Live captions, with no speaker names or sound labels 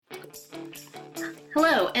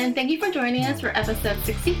Hello, and thank you for joining us for episode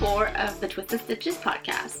 64 of the Twisted Stitches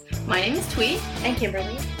podcast. My name is Twee. And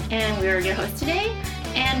Kimberly. And we are your hosts today,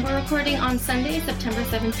 and we're recording on Sunday, September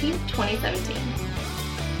 17th, 2017.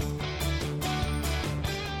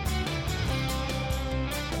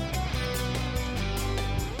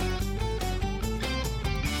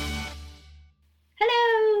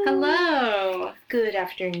 Hello. Hello. Good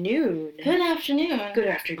afternoon. Good afternoon. Good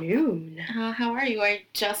afternoon. How are you? I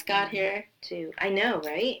just got here. I know,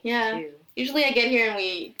 right? Yeah. Usually I get here and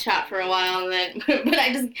we chat for a while, and then but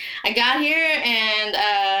I got here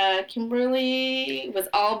and Kimberly was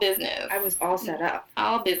all business. I was all set up.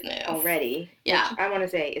 All business. Already. Yeah. Which I want to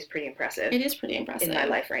say is pretty impressive. It is pretty impressive. In my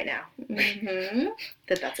life right now. Mm-hmm.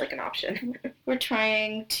 That's like an option. We're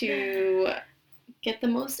trying to get the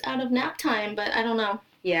most out of nap time, but I don't know.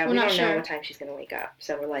 Yeah, we don't know what time she's going to wake up.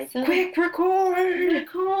 So we're like, quick, record!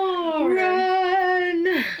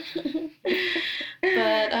 Run!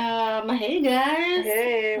 But, hey guys.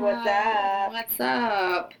 Hey, what's up? What's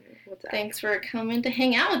up? What's up? Thanks for coming to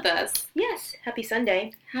hang out with us. Yes, happy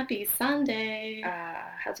Sunday. Happy Sunday.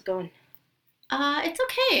 How's it going? It's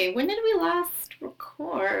okay. When did we last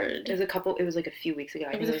record? It was like a few weeks ago.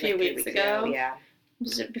 It was a few weeks ago. Yeah.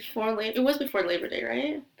 Was it before It was before Labor Day,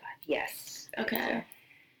 right? Yes. Okay.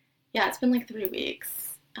 Yeah, it's been like 3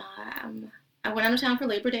 weeks. I went out of town for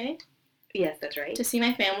Labor Day. Yes, that's right. To see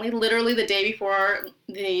my family, literally the day before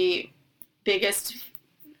the biggest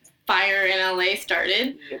fire in LA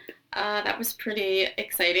started. Yep. That was pretty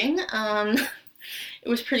exciting. It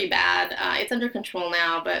was pretty bad. It's under control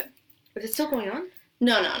now, but... Is it still going on?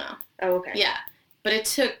 No. Oh, okay. Yeah, but it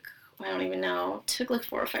took... I don't even know. It took like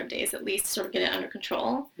 4 or 5 days at least to sort of get it under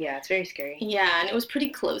control. Yeah, it's very scary. Yeah, and it was pretty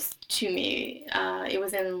close to me. It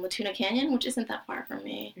was in Latuna Canyon, which isn't that far from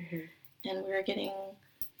me. Mm-hmm. And we were getting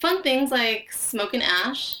fun things like smoke and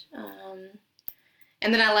ash. And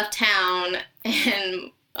then I left town, and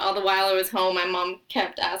all the while I was home, my mom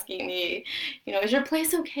kept asking me, is your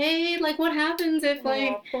place okay? Like, what happens if,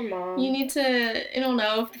 poor mom. you need to, I don't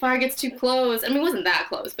know, if the fire gets too close. I mean, it wasn't that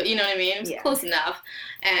close, but you know what I mean? It was close enough.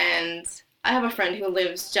 And I have a friend who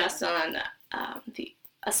lives just on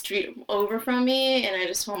a street over from me, and I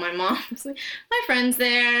just told my mom, I was like, my friend's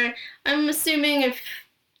there. I'm assuming if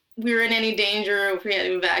we were in any danger, if we had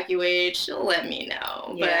to evacuate, she'll let me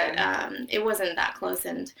know. Yeah. But it wasn't that close,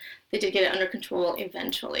 and they did get it under control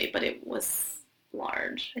eventually, but it was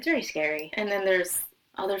large. It's very scary. And then there's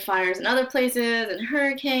other fires in other places and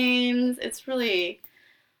hurricanes. It's really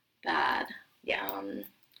bad. Yeah.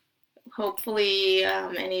 Hopefully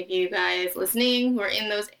any of you guys listening who are in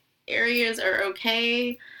those areas are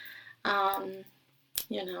okay.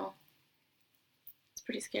 It's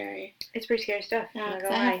pretty scary. It's pretty scary stuff. Yeah, 'cause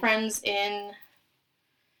I have friends in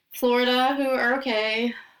Florida who are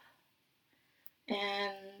okay.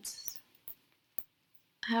 And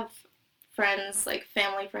I have friends, like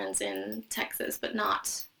family friends in Texas, but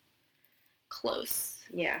not close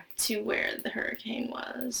to where the hurricane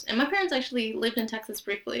was. And my parents actually lived in Texas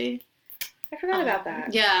briefly. I forgot about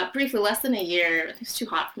that. Yeah, briefly, less than a year. It was too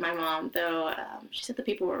hot for my mom, though. She said the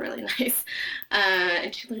people were really nice.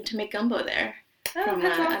 And she learned to make gumbo there from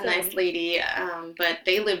that's awesome. a nice lady. But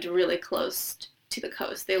they lived really close to the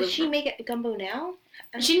coast. Does she make it gumbo now?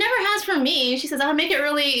 She never has for me. She says, I'll make it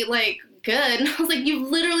really, good. And I was like,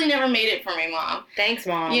 you've literally never made it for me, Mom. Thanks,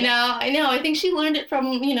 Mom. I know. I think she learned it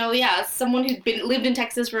from, someone who'd lived in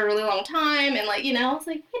Texas for a really long time. And, I was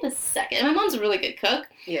like, wait a second. And my mom's a really good cook.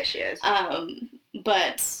 Yeah, she is.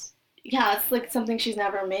 But, yeah, it's, something she's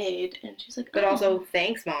never made. And she's like, But also,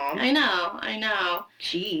 thanks, Mom. I know.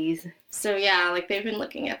 Jeez. So, yeah, they've been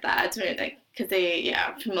looking at that. It's really, because they,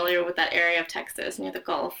 are familiar with that area of Texas near the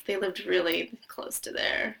Gulf. They lived really close to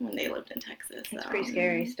there when they lived in Texas. It's pretty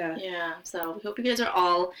scary stuff. Yeah, so we hope you guys are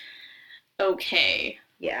all okay.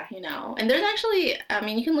 Yeah. And there's actually,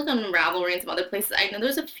 you can look on Ravelry and some other places. I know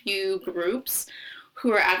there's a few groups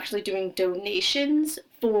who are actually doing donations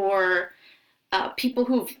for people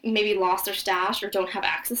who've maybe lost their stash or don't have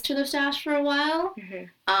access to their stash for a while.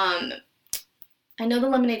 Mm-hmm. I know the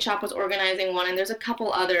Lemonade Shop was organizing one, and there's a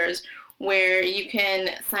couple others where you can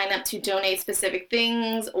sign up to donate specific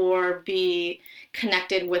things or be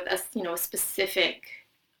connected with a specific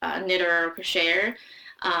knitter or crocheter.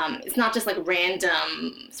 It's not just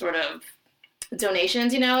random sort of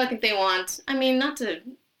donations, I think they want, not to,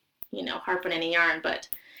 harp on any yarn, but,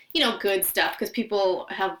 good stuff, because people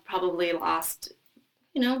have probably lost,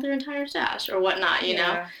 their entire stash or whatnot,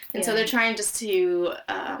 know? And so they're trying just to,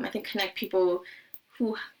 I think, connect people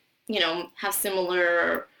who, have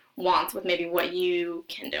similar wants with maybe what you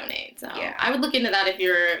can donate. So Yeah. I would look into that if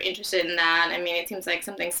you're interested in that. I mean, it seems like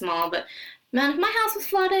something small, but man, if my house was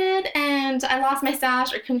flooded and I lost my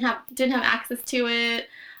stash or didn't have access to it,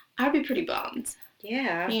 I'd be pretty bummed.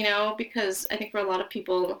 Yeah. You know, because I think for a lot of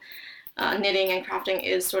people, knitting and crafting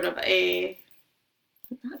is sort of a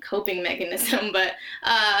not coping mechanism, but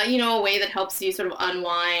you know, a way that helps you sort of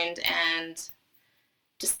unwind and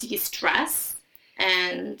just de-stress.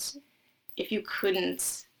 And if you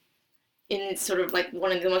couldn't, in sort of like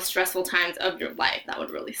one of the most stressful times of your life, that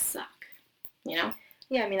would really suck, you know?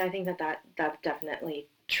 Yeah, I mean, I think that's definitely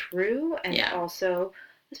true. And Yeah. also,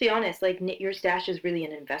 let's be honest, like, your stash is really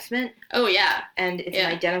an investment. Oh, yeah. And it's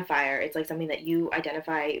an identifier. It's like something that you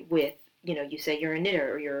identify with, you know, you say you're a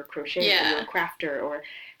knitter or you're a crocheter or you're a crafter, or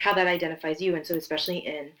how that identifies you. And so especially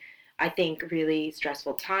in, I think, really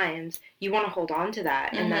stressful times, you want to hold on to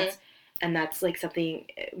that. Mm-hmm. And that's like something,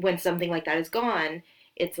 when something like that is gone,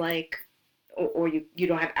 it's like, or you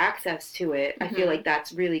don't have access to it. Mm-hmm. I feel like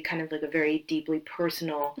that's really kind of like a very deeply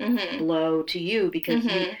personal mm-hmm. blow to you, because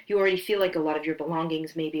mm-hmm. you already feel like a lot of your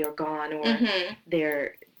belongings maybe are gone, or mm-hmm.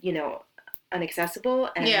 they're, you know, inaccessible.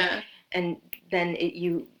 And, and then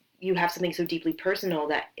you have something so deeply personal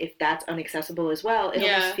that if that's inaccessible as well, it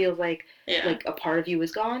almost feels like a part of you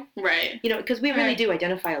is gone. Right. You know, because we really do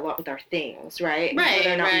identify a lot with our things, right? Right.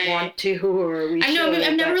 Whether or not we want to or we I know,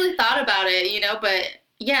 I've never really thought about it, you know, but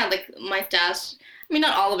yeah, like my stash, I mean,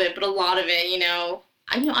 not all of it, but a lot of it, you know,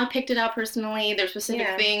 I picked it out personally. There's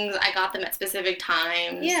specific things. I got them at specific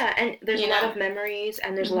times. Yeah, and there's a lot of memories,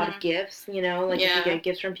 and there's a lot of gifts, you know, like if you get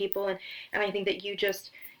gifts from people. And I think that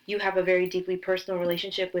you have a very deeply personal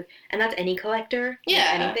relationship with, and that's any collector,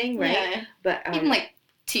 anything, right? Yeah. But even like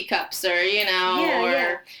teacups or, you know,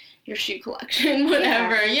 or your shoe collection,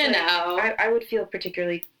 whatever, you know. I would feel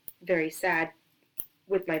particularly very sad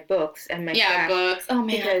with my books and my stash, books. Oh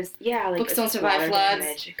man, because like books don't survive floods.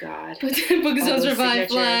 Damage. God, books don't survive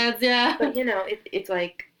floods. Yeah, but you know, it's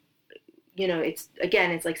like, you know, it's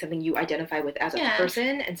like something you identify with as a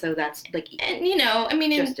person, and so that's like, and you know, I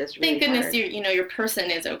mean, just as really thank goodness hard. you know your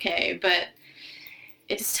person is okay, but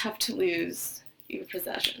it's tough to lose your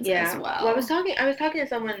possessions as well. Well, I was talking to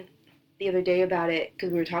someone the other day about it,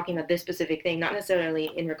 because we were talking about this specific thing, not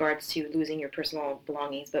necessarily in regards to losing your personal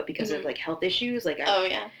belongings, but because of like health issues. Like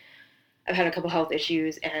I've had a couple health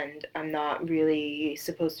issues, and I'm not really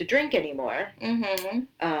supposed to drink anymore. Mm-hmm.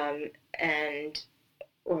 And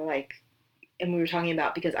we were talking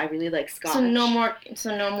about, because I really like scotch. So no more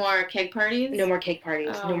keg parties. No more cake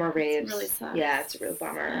parties. No more raves. It really sucks. Yeah, it's a real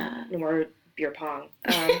bummer. Yeah. No more beer pong.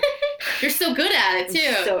 You're so good at it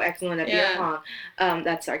too. I'm so excellent at beer pong.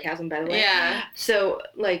 That's sarcasm, by the way. Yeah. So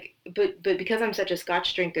like, but because I'm such a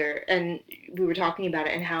scotch drinker, and we were talking about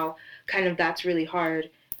it, and how kind of that's really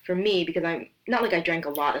hard for me, because I'm not like I drank a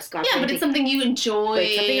lot of scotch. Yeah, but it's something you enjoy. But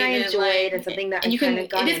it's something I enjoyed, and something that and I kind of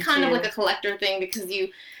got into. It is kind of like a collector thing, because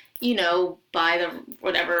you know, buy the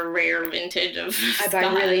whatever rare vintage of I buy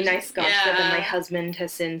really nice scotch that my husband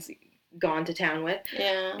has since gone to town with.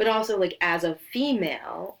 Yeah. But also, like, as a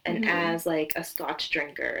female and as like a scotch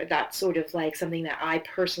drinker, that's sort of like something that I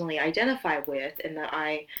personally identify with, and that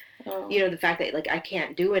you know, the fact that like I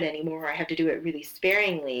can't do it anymore, I have to do it really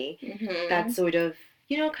sparingly. That's sort of,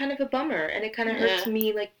 you know, kind of a bummer, and it kind of hurts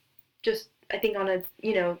me, like, just I think on a,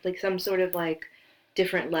 you know, like some sort of like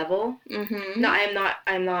different level. No,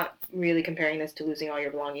 I'm not really comparing this to losing all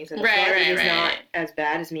your belongings in a club. It is not as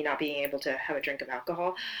bad as me not being able to have a drink of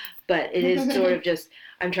alcohol, but it is sort of just,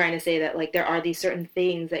 I'm trying to say that like there are these certain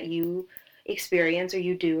things that you experience or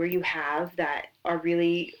you do or you have that are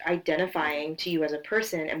really identifying to you as a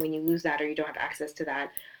person, and when you lose that or you don't have access to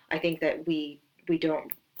that, I think that we don't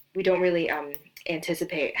really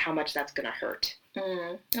anticipate how much that's gonna hurt.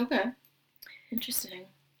 Okay. Interesting.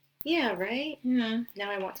 Yeah, right? Yeah.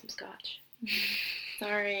 Now I want some scotch.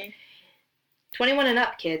 Sorry. 21 and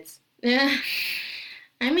up, kids. Yeah.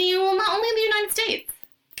 I mean, well, not only in the United States.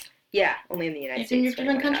 Yeah, only in the United States. In your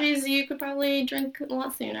different countries, you could probably drink a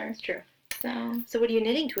lot sooner. It's true. So what are you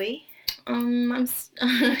knitting, Twee?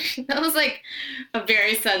 That was like a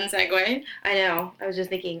very sudden segue. I know. I was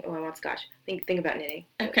just thinking, I want scotch. Think about knitting.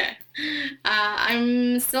 Okay.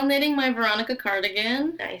 I'm still knitting my Veronica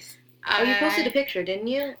cardigan. Nice. You posted a picture, didn't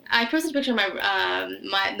you? I posted a picture of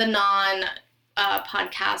my the non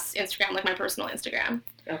podcast Instagram, like my personal Instagram.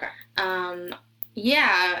 Okay.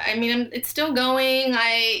 Yeah, I mean, it's still going.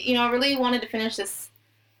 I really wanted to finish this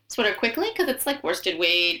sweater quickly because it's like worsted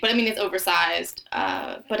weight, but I mean it's oversized.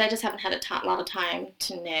 But I just haven't had a lot of time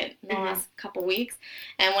to knit in the last couple weeks.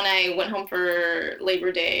 And when I went home for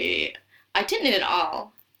Labor Day, I didn't knit at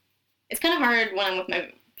all. It's kind of hard when I'm with my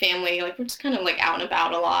family, like, we're just kind of, like, out and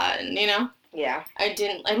about a lot, and, you know? Yeah.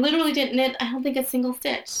 I literally didn't knit, I don't think, a single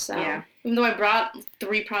stitch, so. Yeah. Even though I brought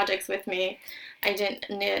 3 projects with me, I didn't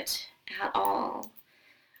knit at all.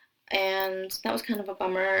 And that was kind of a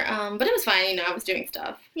bummer, but it was fine, you know, I was doing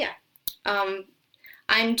stuff. Yeah.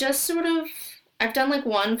 I'm just sort of, I've done, like,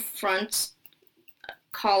 one front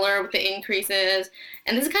collar with the increases,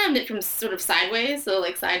 and this is kind of knit from sort of sideways, so,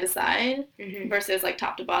 like, side to side, versus, like,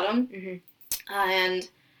 top to bottom. And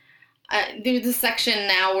there's a section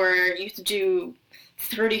now where you have to do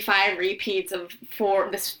 35 repeats for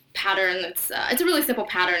this pattern. It's a really simple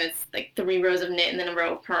pattern. It's like 3 rows of knit and then a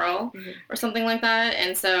row of purl, or something like that.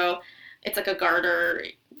 And so it's like a garter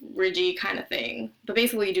ridgy kind of thing. But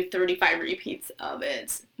basically you do 35 repeats of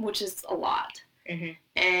it, which is a lot.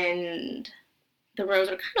 And the rows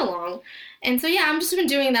are kind of long. And so, yeah, I'm just been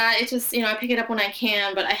doing that. It's just, you know, I pick it up when I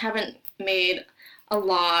can, but I haven't made a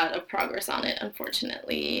lot of progress on it,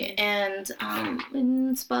 unfortunately. And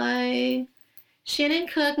it's by Shannon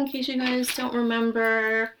Cook, in case you guys don't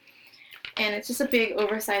remember. And it's just a big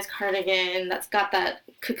oversized cardigan that's got that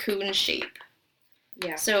cocoon shape.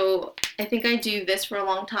 Yeah. So I think I do this for a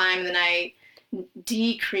long time, and then I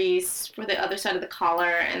decrease for the other side of the collar,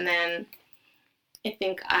 and then I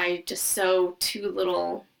think I just sew 2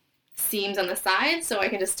 little seams on the side so I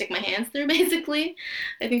can just stick my hands through, basically.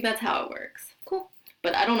 I think that's how it works. Cool.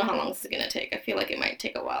 But I don't know how long this is going to take. I feel like it might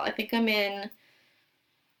take a while. I think I'm in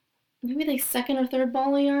maybe like 2nd or 3rd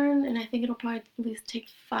ball of yarn, and I think it'll probably at least take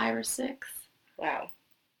 5 or 6. Wow.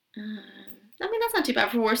 I mean, that's not too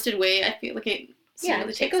bad for worsted weight. I feel like it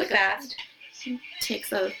really takes like fast.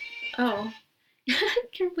 Takes a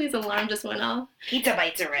Kimberly's alarm just went off. Pizza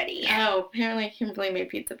bites are ready. Oh, apparently Kimberly made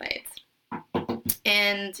pizza bites.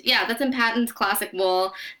 And yeah, that's in Patton's Classic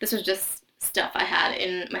Wool. This was just stuff I had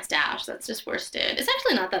in my stash that's just worsted. It's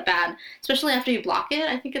actually not that bad, especially after you block it.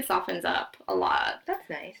 I think it softens up a lot. That's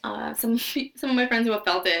nice. Some of my friends who have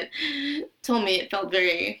felt it told me it felt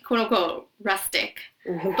very, quote unquote, rustic.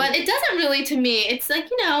 But it doesn't really to me. It's like,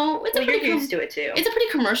 you know, it's you're used to it too. It's a pretty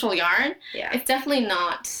commercial yarn. Yeah. It's definitely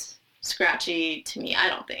not scratchy to me, I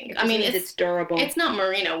don't think. I mean, it's durable. It's not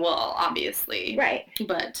merino wool, obviously. Right.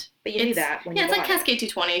 But you knew that when you it's bought like Cascade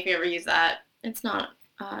 220 if you ever use that. It's not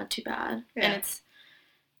too bad. Yeah. And it's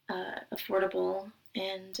affordable.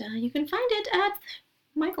 And you can find it at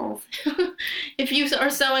Michael's if you are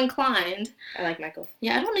so inclined. I like Michael's.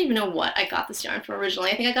 Yeah, I don't even know what I got this yarn for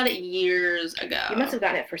originally. I think I got it years ago. You must have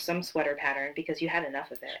gotten it for some sweater pattern because you had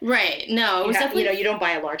enough of it. Right. No, it was definitely... You know, you don't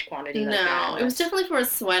buy a large quantity like that. No, it was definitely for a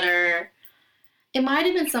sweater. It might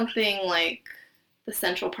have been something like the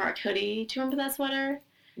Central Park hoodie. Do you remember that sweater?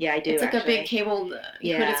 Yeah, I do, It's like a big cabled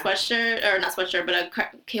hooded sweatshirt, or not sweatshirt, but a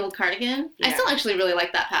cabled cardigan. Yeah. I still actually really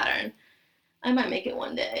like that pattern. I might make it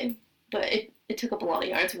one day, but it took up a lot of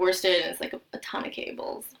yarn. It's worsted, and it's like a ton of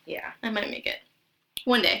cables. Yeah. I might make it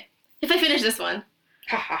one day. If I finish this one,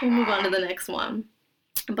 we'll move on to the next one.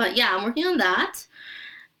 But yeah, I'm working on that.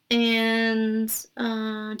 And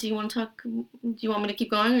do you want me to keep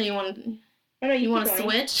going, or you want to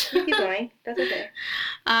switch? You keep going. That's okay.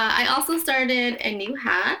 I also started a new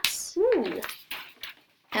hat. Ooh.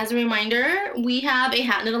 As a reminder, we have a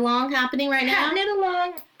hat knit along happening right now. Hat knit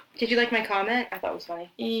along. Did you like my comment? I thought it was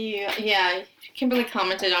funny. Yeah. Kimberly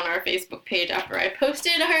commented on our Facebook page after I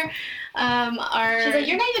posted our She's like,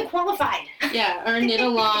 you're not even qualified. Yeah, our knit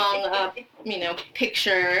along,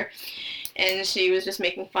 picture, and she was just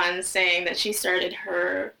making fun, saying that she started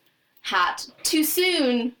her hat too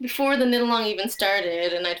soon before the knit along even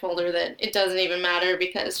started, and I told her that it doesn't even matter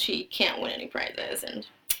because she can't win any prizes, and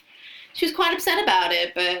she was quite upset about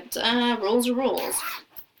it, but rules are rules.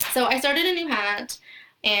 So I started a new hat.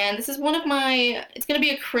 And this is it's going to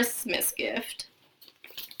be a Christmas gift.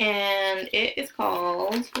 And it is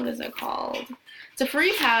called, what is it called? It's a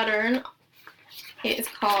free pattern. It is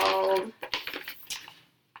called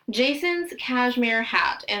Jason's Cashmere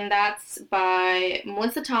Hat. And that's by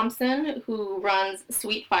Melissa Thompson, who runs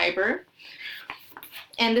Sweet Fiber.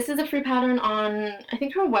 And this is a free pattern on, I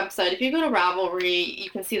think, her website. If you go to Ravelry,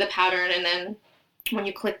 you can see the pattern. And then when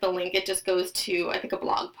you click the link, it just goes to, I think, a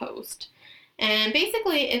blog post. And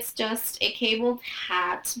basically, it's just a cabled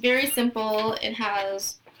hat. Very simple. It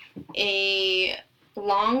has a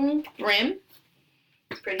long brim.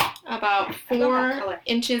 It's pretty. About 4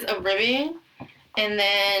 inches of ribbing. And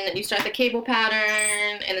then you start the cable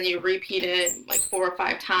pattern, and then you repeat it like 4 or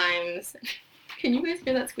 5 times. Can you guys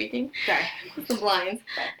hear that squeaking? Sorry. It's the blinds.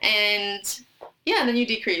 And yeah, then you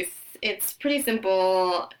decrease. It's pretty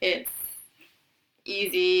simple. It's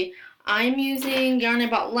easy. I'm using yarn I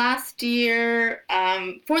bought last year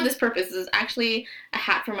for this purpose. This is actually a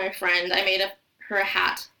hat for my friend. I made her a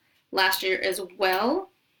hat last year as well.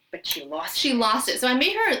 But she lost it. So I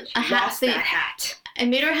made her a hat. That hat. I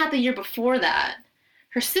made her a hat the year before that.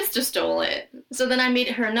 Her sister stole it. So then I made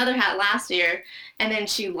her another hat last year, and then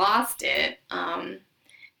she lost it.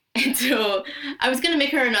 And so I was going to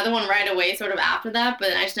make her another one right away sort of after that,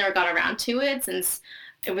 but I just never got around to it since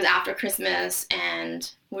it was after Christmas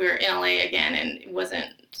and we were in LA again and it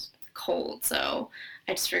wasn't cold. So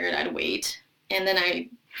I just figured I'd wait. And then I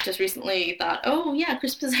just recently thought, oh yeah,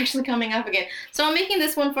 Christmas is actually coming up again. So I'm making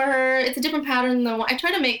this one for her. It's a different pattern than the one I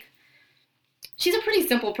try to make. She's a pretty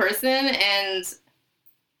simple person, and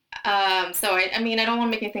so I mean, I don't want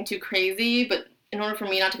to make anything too crazy, but in order for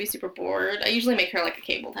me not to be super bored, I usually make her like a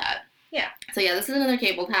cabled hat. Yeah. So yeah, this is another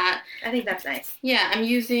cabled hat. I think that's nice. Yeah, I'm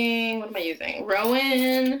using, what am I using?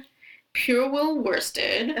 Rowan Pure Wool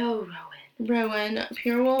Worsted. Oh, Rowan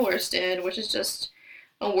Pure Wool Worsted, which is just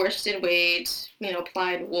a worsted weight,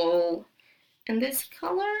 applied wool. And this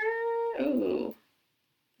color,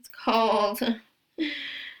 it's called,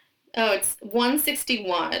 it's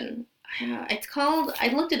 161. It's called, I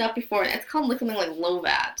looked it up before, it's called something like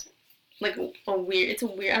Lovat. Like it's a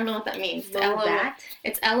weird, I don't know what that means. It's Lovat.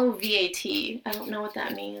 I don't know what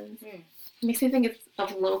that means. It makes me think it's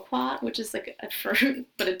of loquat, which is like a fruit,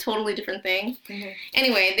 but a totally different thing.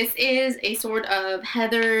 Anyway, this is a sort of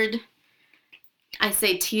heathered, I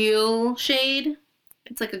say teal shade.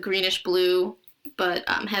 It's like a greenish blue, but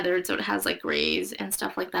heathered, so it has like grays and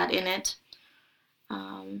stuff like that in it.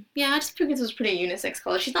 I just figured this was pretty unisex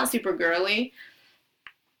color. She's not super girly.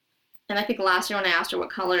 And I think last year when I asked her what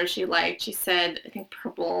color she liked, she said, I think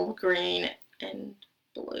purple, green, and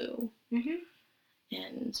blue.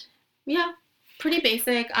 And yeah, pretty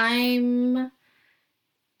basic. I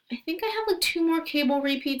think I have like 2 more cable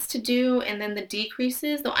repeats to do, and then the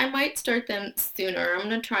decreases, though I might start them sooner. I'm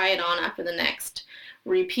going to try it on after the next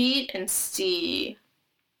repeat and see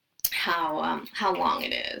how long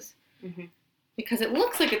it is. Because it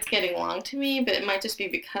looks like it's getting long to me, but it might just be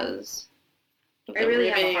because I really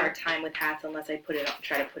have a hard time with hats unless I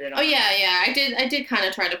try to put it on. Oh yeah, I did kind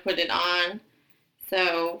of try to put it on.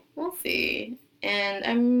 So we'll see. And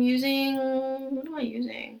I'm using, what am I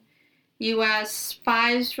using? US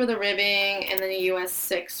 5s for the ribbing and then a US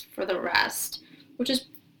 6 for the rest, which is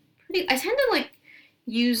pretty, I tend to like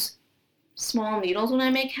use small needles when I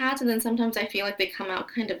make hats, and then sometimes I feel like they come out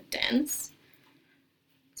kind of dense.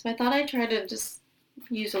 So I thought I'd try to just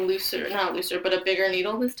use not looser, but a bigger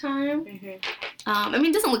needle this time. I mean,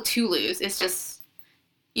 it doesn't look too loose. It's just,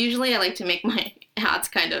 usually I like to make my hats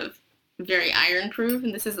kind of very iron-proof,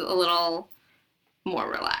 and this is a little more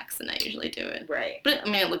relaxed than I usually do it. Right. But, I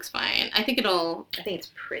mean, it looks fine. I think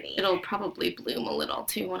it's pretty. It'll probably bloom a little,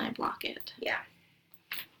 too, when I block it. Yeah.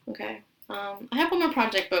 Okay. I have one more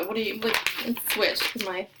project, but what do you, let's switch,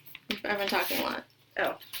 because I've been talking a lot.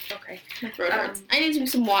 Oh, okay. My throat hurts. I need to drink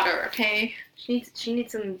some water, okay? She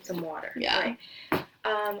needs some water. Yeah. Right.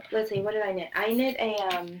 Let's see, what did I knit? I knit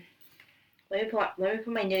a, let me put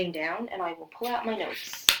my knitting down, and I will pull out my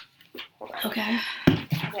notes. Hold on. Okay.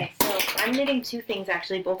 Okay, so I'm knitting 2 things,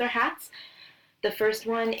 actually. Both are hats. The first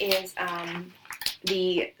one is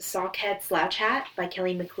the Sockhead Slouch Hat by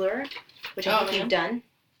Kelly McClure, which I think you've done.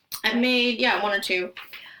 I've made, 1 or 2.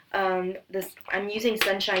 I'm using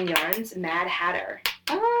Sunshine Yarns Mad Hatter.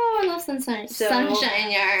 Oh, I love Sunshine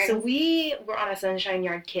Yarns. So we were on a Sunshine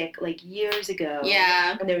Yarn kick like years ago.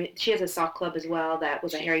 Yeah. And she has a sock club as well that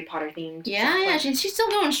was a Harry Potter themed. Yeah. She's still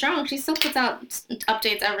going strong. She still puts out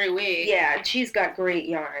updates every week. Yeah, she's got great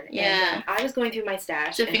yarn. Yeah. And, I was going through my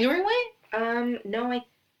stash. Is it fingering weight? No,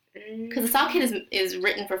 because the sock kit is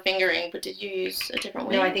written for fingering, but did you use a different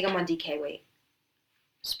weight? No, I think I'm on DK weight.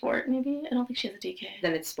 Sport, maybe? I don't think she has a DK.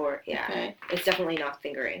 Then it's sport, yeah. Okay. It's definitely not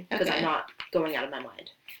fingering, because I'm not going out of my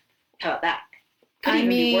mind. How about that? I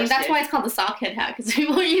mean, that's why it's called the Sockhead hat, because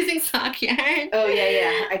people are using sock yarn. Oh,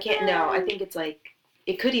 yeah. I can't, no, I think it's like,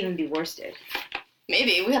 it could even be worsted.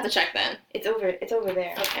 Maybe. We have to check then. It's over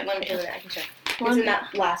there. Okay, let me go there. I can check. It's in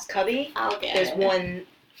that last cubby. I'll get There's it. one.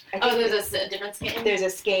 There's a different skein? There's a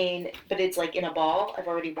skein, but it's like in a ball. I've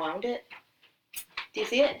already wound it. Do you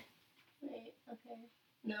see it? Wait, okay.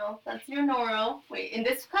 No, that's your Noro. Wait, in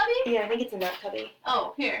this cubby? Yeah, I think it's in that cubby.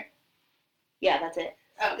 Oh, here. Yeah, that's it.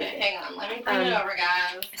 Okay, hang on. Let me bring it over,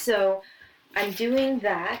 guys. So, I'm doing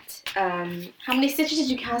that. How many stitches did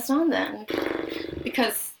you cast on then?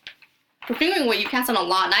 Because for fingering weight, you cast on a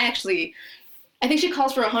lot, and I think she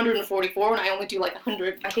calls for 144, and I only do like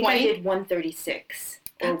 120. I think I did 136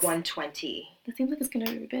 or 120. That seems like it's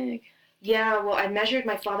gonna be big. Yeah, well, I measured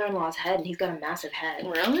my father-in-law's head, and he's got a massive head.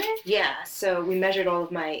 Really? Yeah, so we measured all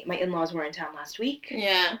of my in-laws were in town last week.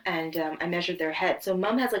 Yeah. And I measured their head. So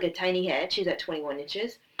Mom has, like, a tiny head. She's at 21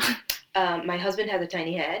 inches. My husband has a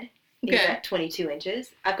tiny head. He's at 22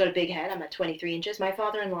 inches. I've got a big head. I'm at 23 inches. My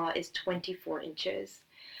father-in-law is 24 inches.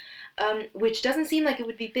 Which doesn't seem like it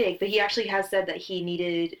would be big, but he actually has said that he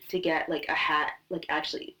needed to get, like, a hat, like,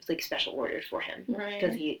 actually, like, special ordered for him. Right.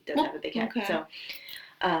 Because he doesn't have a big head. Okay. So,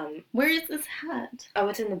 where is this hat? Oh,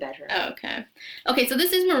 it's in the bedroom. Oh, okay. Okay, so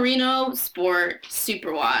this is Merino Sport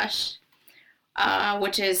Superwash,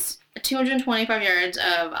 which is 225 yards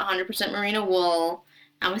of 100% merino wool.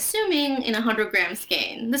 I'm assuming in 100-gram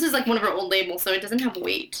skein. This is like one of our old labels, so it doesn't have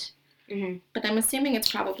weight. Mm-hmm. But I'm assuming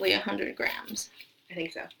it's probably 100 grams. I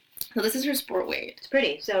think so. So this is her sport weight. It's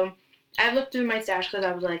pretty. So I looked through my stash because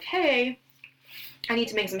I was like, hey, I need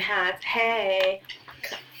to make some hats. Hey.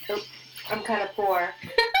 Oh, I'm kind of poor.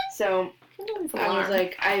 So I was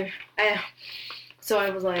like, so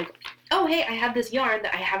I was like, oh, hey, I have this yarn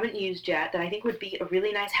that I haven't used yet that I think would be a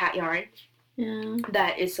really nice hat yarn. Yeah.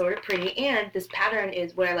 That is sort of pretty. And this pattern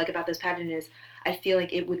is, what I like about this pattern is I feel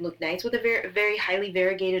like it would look nice with a very, very highly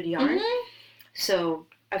variegated yarn. Mm-hmm. So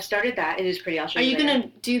I've started that. It is pretty. I'll show you. Are you going to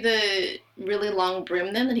do the really long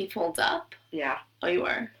brim then that he folds up? Yeah. Oh, you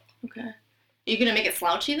are? Okay. Are you going to make it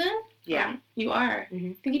slouchy then? Yeah. You are?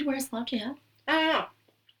 Mm-hmm. Think you'd wear a slouchy hat? I don't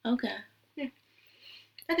know. Okay. Yeah.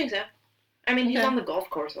 I think so. I mean, he's on the golf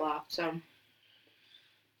course a lot, so.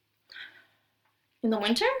 In the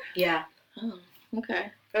winter? Yeah. Oh, okay.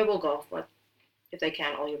 They will golf, like, if they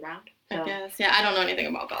can, all year round. So. I guess. Yeah, I don't know anything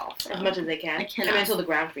about golf. So. As much as they can. I cannot. I mean, until the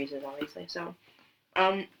ground freezes, obviously. So,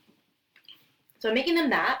 so I'm making them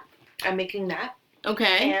that. I'm making that.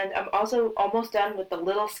 Okay. And I'm also almost done with the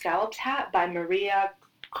Little Scallops hat by Maria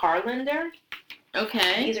Carlander.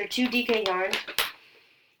 Okay. These are 2 DK yarns.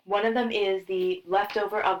 One of them is the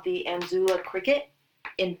leftover of the Anzula Cricket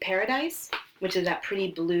in Paradise, which is that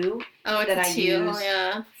pretty blue that I use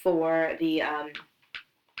for the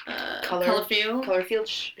Colorfield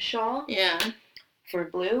shawl. Yeah. For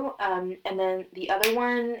blue. And then the other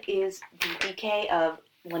one is the DK of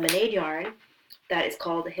lemonade yarn that is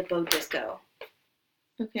called Hippo Disco.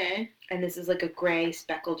 Okay. And this is like a gray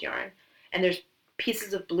speckled yarn. And there's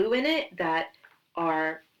pieces of blue in it that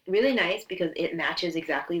are really nice because it matches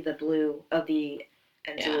exactly the blue of the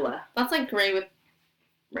Anzula. Yeah. That's like gray with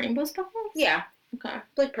rainbow speckles? Yeah. Okay.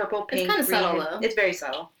 Like purple, pink, it's kind of subtle though. It's very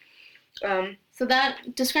subtle. So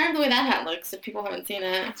that, describe the way that hat looks if people haven't seen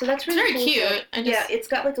it. So that's really very cute. Yeah, it's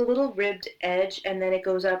got like a little ribbed edge and then it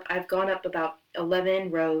goes up. I've gone up about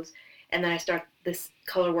 11 rows and then I start this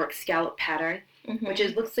colorwork scallop pattern, which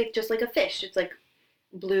looks like just like a fish. It's like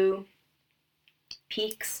blue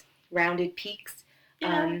peaks, rounded peaks,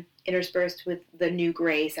 interspersed with the new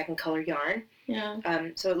gray second color yarn. Yeah.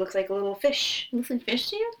 So it looks like a little fish. It looks like fish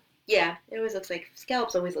to you? Yeah, it always looks like,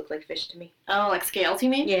 scallops always look like fish to me. Oh, like scales you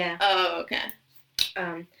mean? Yeah. Oh, okay.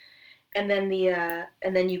 And then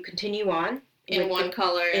you continue on. In one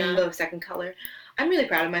color, in the second color. I'm really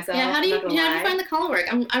proud of myself. Yeah, how do you find the color work?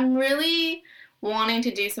 I'm really wanting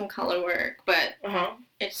to do some color work, but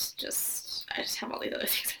it's just, I just have all these other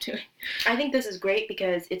things I'm doing. I think this is great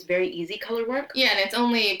because it's very easy color work. Yeah, and it's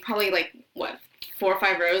only probably like, what, 4 or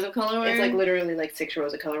 5 rows of color work? It's like literally like 6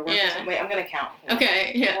 rows of color work. Yeah. Wait, I'm going to count.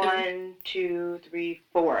 Okay, yeah. 1, 2, 3,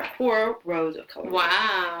 4. 4 rows of color work.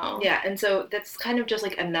 Wow. Yeah, and so that's kind of just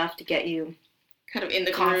like enough to get you kind of in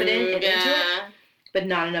the confident groove, and into it, but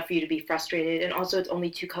not enough for you to be frustrated. And also it's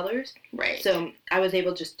only 2 colors. Right. So I was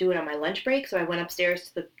able to just do it on my lunch break. So I went upstairs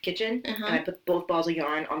to the kitchen and I put both balls of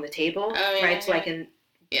yarn on the table, so I can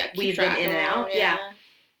weave them in and out. Yeah.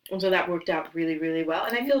 And so that worked out really, really well.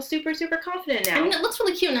 And I feel super, super confident now. I mean, it looks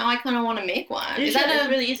really cute. Now I kind of want to make one. Is that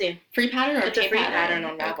really easy? Free pattern or it's a free pattern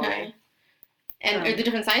on Ravelry. Okay. And are the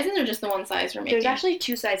different sizes or just the one size you're making? There's actually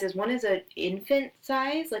 2 sizes. One is an infant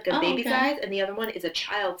size, like a baby size, and the other one is a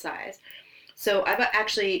child size. So I've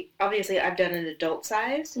obviously I've done an adult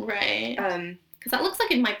size. Right. Because that looks like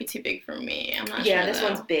it might be too big for me. I'm not sure. Yeah, this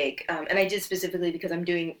one's big. And I did specifically because I'm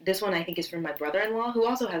doing, this one I think is from my brother-in-law, who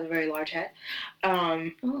also has a very large head.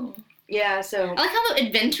 Yeah, so. I like how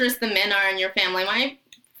adventurous the men are in your family.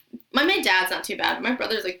 My dad's not too bad. My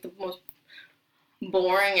brother's like the most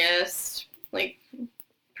boringest, like,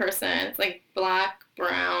 person. It's like black,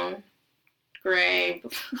 brown, gray.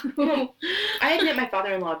 I had knit my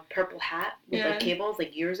father-in-law a purple hat with like cables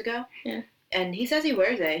like years ago. Yeah. And he says he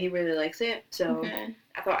wears it. He really likes it. So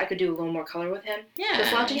I thought I could do a little more color with him. Yeah. The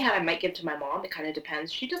slouchy hat I might give to my mom. It kind of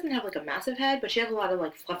depends. She doesn't have like a massive head, but she has a lot of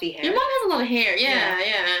like fluffy hair. Your mom has a lot of hair.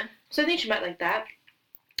 Yeah. So I think she might like that.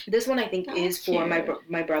 This one I think is for cute.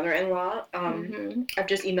 my brother-in-law. I've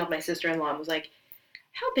just emailed my sister-in-law and was like,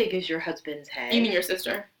 how big is your husband's head? You mean your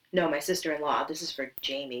sister? No, my sister-in-law. This is for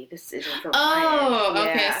Jamie. This isn't for Ryan. Yeah.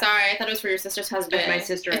 Okay, sorry. I thought it was for your sister's husband. My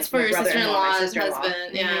sister. It's for your sister-in-law's husband.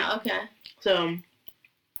 Mm-hmm. Yeah, okay. So,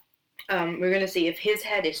 we're going to see if his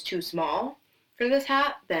head is too small for this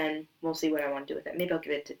hat, then we'll see what I want to do with it. Maybe I'll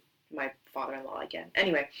give it to my father-in-law again.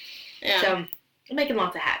 Anyway, so I'm making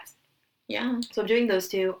lots of hats. Yeah. So I'm doing those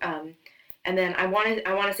two. And then I want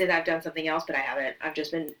to say that I've done something else, but I haven't. I've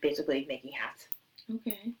just been basically making hats.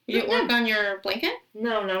 Okay. You didn't work on your blanket?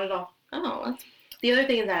 No, not at all. Oh, that's... The other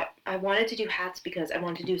thing is that I wanted to do hats because I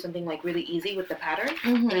wanted to do something like really easy with the pattern,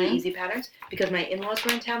 really easy patterns, because my in-laws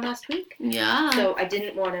were in town last week. Yeah. So I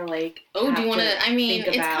didn't want to like. Oh, do you want to? I mean,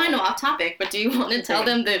 it's kind of off topic, but do you want to tell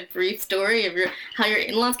them the brief story of how your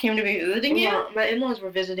in-laws came to be visiting you? Well, my in-laws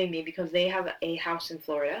were visiting me because they have a house in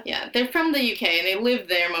Florida. Yeah, they're from the UK and they live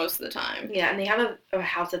there most of the time. Yeah, and they have a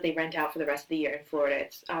house that they rent out for the rest of the year in Florida.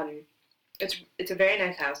 It's a very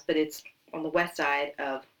nice house, but it's on the west side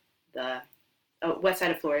of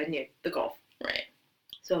Florida near the Gulf. Right.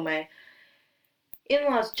 So my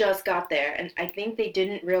in-laws just got there, and I think they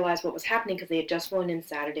didn't realize what was happening because they had just flown in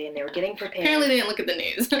Saturday, and they were getting prepared. Apparently they didn't look at the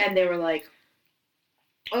news. And they were like,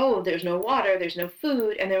 oh, there's no water, there's no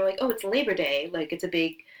food, and they were like, oh, it's Labor Day, like it's a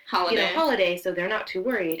big holiday, so they're not too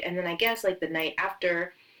worried. And then I guess like the night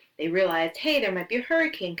after, they realized, hey, there might be a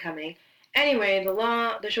hurricane coming. Anyway,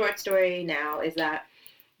 the short story now is that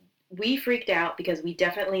we freaked out because we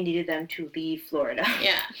definitely needed them to leave Florida.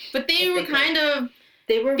 Yeah, but they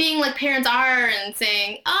were being like parents are and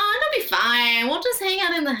saying, oh, it'll be fine. We'll just hang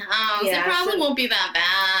out in the house. Yeah, it probably won't be that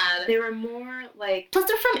bad. They were more like... Plus,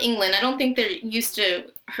 they're from England. I don't think they're used to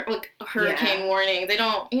hurricane warnings. They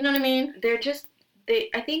don't, you know what I mean? They're just...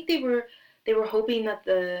 I think they were hoping that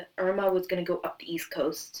the Irma was going to go up the East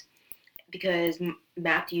Coast because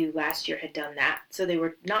Matthew last year had done that. So they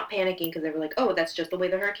were not panicking because they were like, oh, that's just the way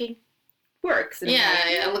the hurricane works. And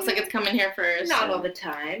it looks like it's coming here first. Not all the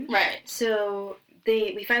time. Right. So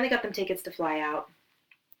we finally got them tickets to fly out.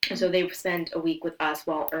 And so they spent a week with us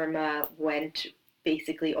while Irma went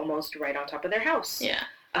basically almost right on top of their house. Yeah.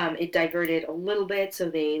 It diverted a little bit, so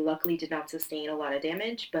they luckily did not sustain a lot of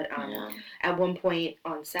damage. But at one point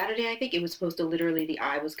on Saturday, I think, it was supposed to literally, the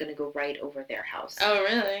eye was going to go right over their house. Oh,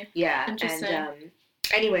 really? Yeah. Interesting. And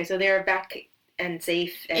anyway, so they're back and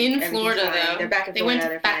safe. And in Florida, though. They're back in Florida. They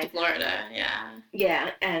went back to Florida, yeah.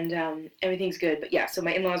 Yeah, and everything's good. But yeah, so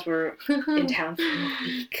my in-laws were in town for a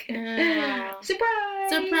week. Yeah. Surprise!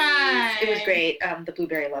 Surprise! It was great. The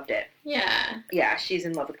Blueberry loved it. Yeah. Yeah, she's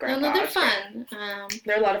in love with Grandpa. No, they're fun.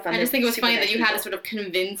 They're a lot of fun. I just think it was funny that you had to sort of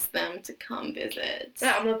convince them to come visit.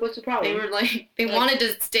 Yeah, I'm like, what's the problem? They were like, they wanted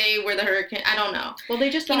to stay where the hurricane, I don't know. Well, they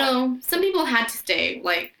just thought, some people had to stay,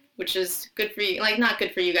 like, which is good for you, like, not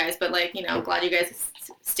good for you guys, but, like, glad you guys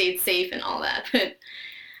stayed safe and all that, but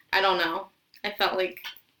I don't know. I felt like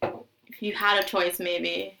if you had a choice,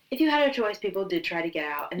 maybe. If you had a choice, people did try to get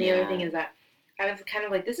out, and the other thing is that I was kind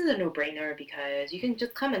of like, this is a no-brainer because you can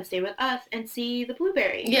just come and stay with us and see the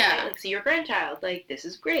Blueberry. Yeah. Right? Like, see your grandchild. Like, this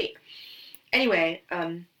is great. Anyway,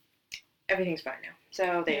 everything's fine now.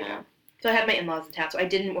 So, there you go. So, I had my in-laws in town. So, I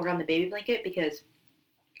didn't work on the baby blanket because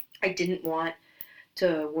I didn't want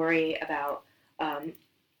to worry about, I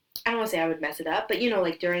don't want to say I would mess it up, but,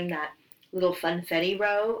 like, during that little funfetti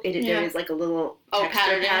row, there is, like, a little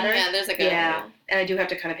texture pattern. Yeah, there's, like, and I do have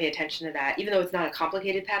to kind of pay attention to that. Even though it's not a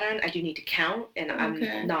complicated pattern, I do need to count, and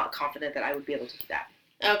I'm not confident that I would be able to do that.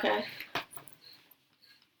 Okay.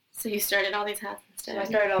 So you started all these hats instead? So I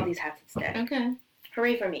started all these hats instead. Okay.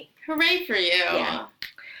 Hooray for me. Hooray for you. Yeah.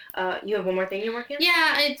 You have one more thing you're working on?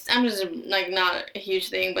 Yeah, I'm just, like, not a huge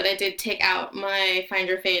thing, but I did take out my Find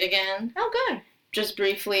Your Fade again. Oh, good. Just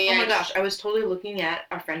briefly. Oh my gosh, I was totally looking at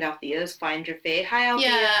our friend Althea's Find Your Fade. Hi, Althea.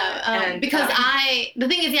 Yeah, because the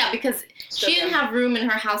thing is, because she didn't have room in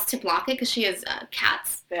her house to block it because she has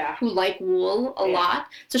cats who like wool a lot.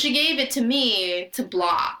 So she gave it to me to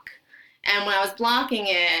block. And when I was blocking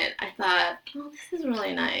it, I thought, oh, this is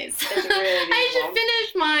really nice. It's really I should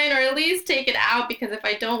finish mine or at least take it out because if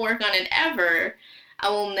I don't work on it ever, I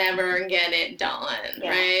will never get it done,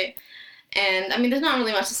 right? And, I mean, there's not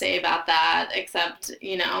really much to say about that, except,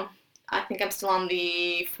 I think I'm still on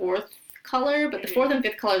the fourth color, but the fourth and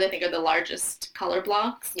fifth colors, I think, are the largest color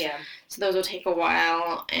blocks. Yeah. So those will take a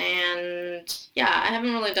while, and, I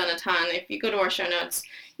haven't really done a ton. If you go to our show notes,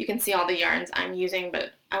 you can see all the yarns I'm using,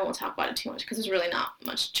 but I won't talk about it too much, because there's really not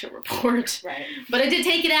much to report. Right. But I did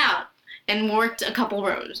take it out and worked a couple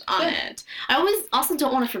rows on it. I also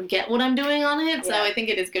don't want to forget what I'm doing on it, so I think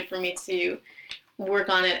it is good for me to work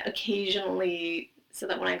on it occasionally so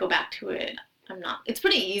that when I go back to it, it's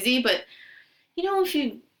pretty easy, but if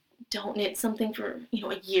you don't knit something for,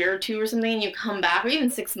 a year or two or something, and you come back, or even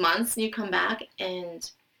 6 months, and you come back and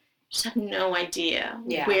just have no idea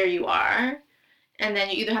where you are, and then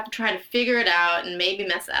you either have to try to figure it out and maybe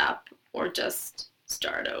mess up, or just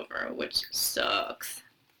start over, which sucks.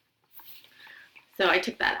 So I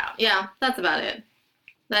took that out. Yeah, that's about it.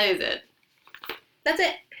 That is it. That's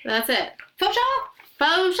it. Faux show?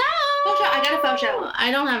 Faux show! Faux show. I got a faux show.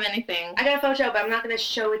 I don't have anything. I got a faux show, but I'm not going to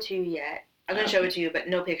show it to you yet. I'm going to show it to you, but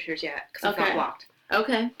no pictures yet, because it's not blocked.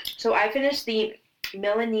 Okay. So I finished the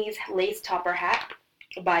Milanese lace topper hat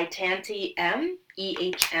by Tanti M,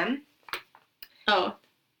 E-H-M. Oh,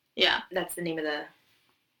 yeah. That's the name of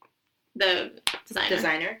the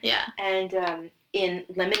designer. Yeah. And in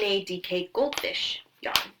Lemonade DK Goldfish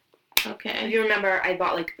yarn. Okay. If you remember, I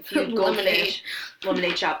bought like a few goldfish.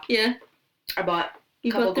 Lemonade shop. Yeah. I bought a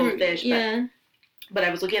couple goldfish. But I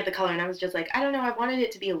was looking at the color and I was just like, I don't know, I wanted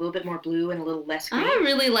it to be a little bit more blue and a little less green. I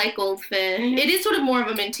really like goldfish. Mm-hmm. It is sort of more of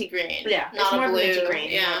a minty green. Yeah, not it's more blue. Of a minty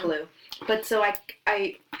green, not blue. But so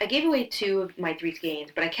I gave away 2 of my 3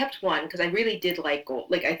 skeins, but I kept 1 because I really did like gold.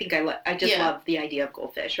 Like, I think I just love the idea of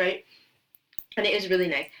goldfish, right? And it is really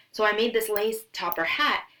nice. So I made this lace topper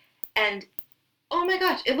hat, and oh my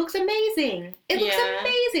gosh, it looks amazing. It looks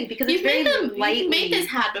amazing because it's very lightly. You've made this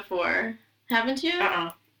hat before, haven't you?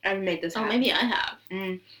 I haven't made this hat. Oh, maybe I have.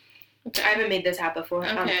 Okay. I haven't made this hat before.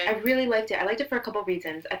 Okay. I really liked it. I liked it for a couple of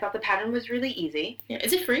reasons. I thought the pattern was really easy. Yeah.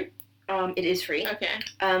 Is it free? It is free. Okay.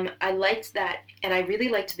 I liked that, and I really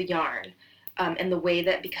liked the yarn. And the way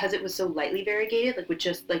that, because it was so lightly variegated, like with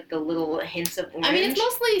just like the little hints of orange. I mean, it's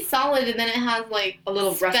mostly solid, and then it has like a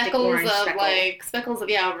little rustic orange speckles of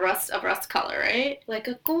rust color, right? Like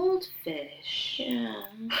a goldfish. Yeah.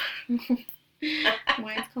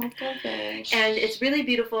 Why it's called goldfish. And it's really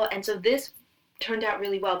beautiful, and so this turned out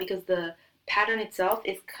really well because the pattern itself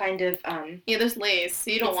is kind of there's lace,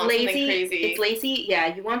 so you don't want something crazy. It's lacy,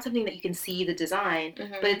 yeah. You want something that you can see the design,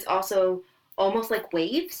 but it's also almost like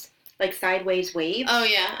waves. Like sideways waves. Oh,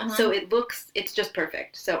 yeah. So it's just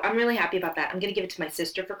perfect. So I'm really happy about that. I'm going to give it to my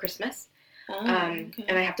sister for Christmas. And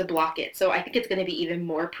I have to block it. So I think it's going to be even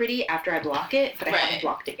more pretty after I block it, but I haven't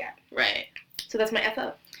blocked it yet. Right. So that's my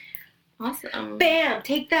FO. Awesome. Bam!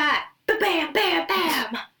 Take that! Bam! Bam!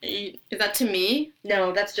 Bam! Is that to me?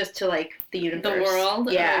 No, that's just to, like, the universe. The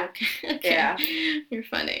world? Yeah. Oh, okay. Yeah. You're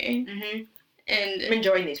funny. Mm-hmm. And I'm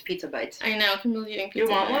enjoying these pizza bites. I know, Camille's eating pizza. You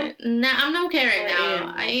want one? Nah, I'm okay right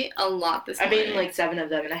now. I ate a lot this morning. I've eaten like 7 of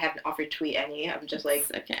them, and I haven't offered Tweet any. I'm just like,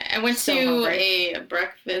 it's okay. I went to a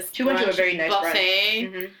breakfast. She went to a very nice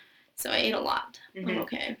buffet, brunch. So I ate a lot. I'm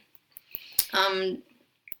okay.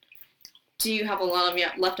 Do you have a lot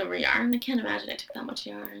of leftover yarn? I can't imagine I took that much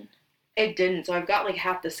yarn. It didn't. So I've got like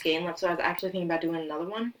half the skein left. So I was actually thinking about doing another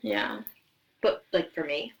one. Yeah. But like for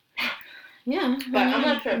me. Yeah, but I'm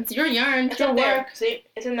not sure. It's your yarn. It's your work. See,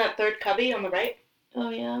 it's in that 3rd cubby on the right. Oh,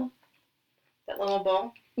 yeah. That little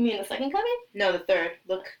ball. You mean the 2nd cubby? No, the 3rd.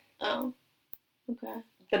 Look. Oh. Okay.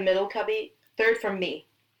 The middle cubby. 3rd from me.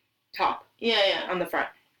 Top. Yeah. On the front.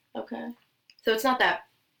 Okay. So it's not that.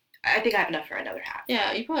 I think I have enough for another hat.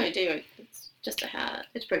 Yeah, you probably do. It's just a hat.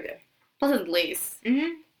 It's pretty good. Plus it's lace.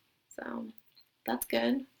 Mm-hmm. So, that's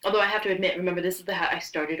good. Although I have to admit, remember, this is the hat I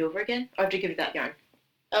started over again. I have to give you that yarn.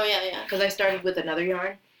 Oh, yeah. Because I started with another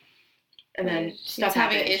yarn, and then stopped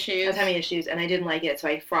having issues. I was having issues, and I didn't like it, so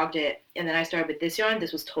I frogged it, and then I started with this yarn.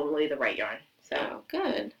 This was totally the right yarn. So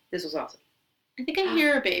good. This was awesome. I think I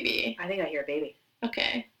hear a baby. I think I hear a baby.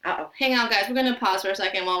 Okay. Uh-oh. Hang on, guys. We're going to pause for a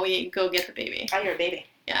second while we go get the baby. I hear a baby.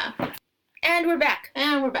 Yeah. And we're back.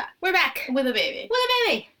 We're back. With a baby.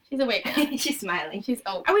 She's awake now. She's smiling.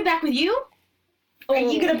 Oh. Are we back with you? Are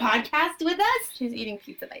you going to podcast with us? She's eating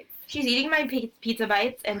pizza bites. She's eating my pizza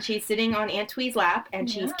bites, and she's sitting on Aunt Twee's lap, and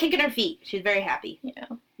she's kicking her feet. She's very happy. Yeah.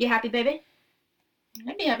 You happy, baby?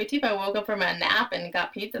 I'd be happy, too, if I woke up from a nap and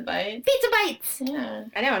got pizza bites. Pizza bites! Yeah.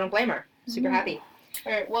 I know, I don't blame her. Super happy.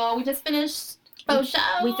 All right, well, we just finished Faux Show.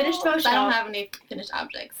 We finished Faux Show. I don't have any finished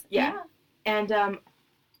objects. Yeah. And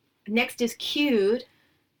next is Cued.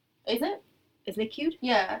 Is it? Isn't it Cued?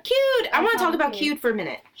 Yeah. Cued! I want to talk about Cued for a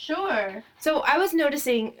minute. Sure. So I was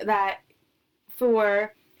noticing that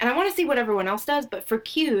and I want to see what everyone else does, but for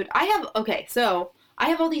Cued, I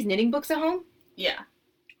have all these knitting books at home. Yeah.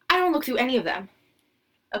 I don't look through any of them.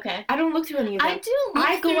 Okay. I don't look through any of them. I do look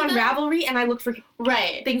I go on Ravelry and I look for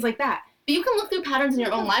things like that. But you can look through patterns in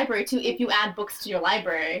your own library, too, if you add books to your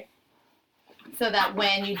library. So that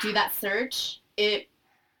when you do that search, it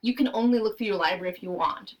you can only look through your library if you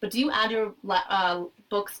want. But do you add your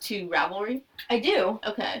books to Ravelry? I do.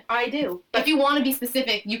 Okay. I do. But if you want to be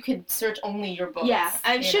specific, you could search only your books. Yeah,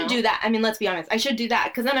 I should do that. I mean, let's be honest. I should do that.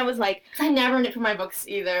 Because then I was like... Because I never knit for my books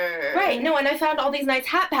either. Right. No, and I found all these nice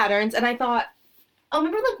hat patterns, and I thought... Oh,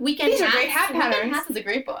 remember, like, Weekend Hats? These are great hat patterns. Weekend Hats is a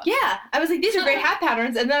great book. Yeah. I was like, these are great hat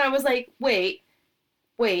patterns. And then I was like, wait.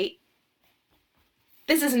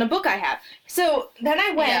 This isn't a book I have. So then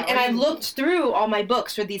I went and I looked through all my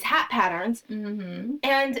books for these hat patterns. Mm-hmm.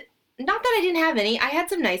 And not that I didn't have any. I had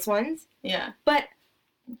some nice ones. Yeah. But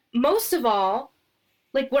most of all,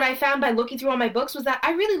 like, what I found by looking through all my books was that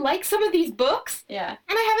I really like some of these books. Yeah. And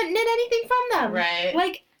I haven't knit anything from them. Right.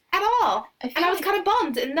 Like, at all. And I was kind of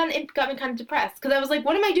bummed. And then it got me kind of depressed. Because I was like,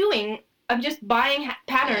 what am I doing? I'm just buying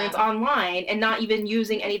patterns online and not even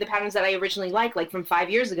using any of the patterns that I originally liked, like from 5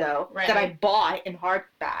 years ago, that I bought in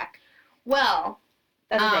hardback. Well,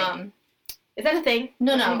 that's a thing. Is that a thing?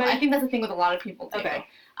 No. I think that's a thing with a lot of people, too. Okay.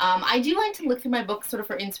 I do like to look through my books sort of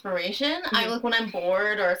for inspiration. Mm-hmm. I like when I'm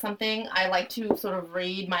bored or something, I like to sort of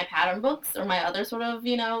read my pattern books or my other sort of,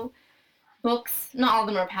 books. Not all of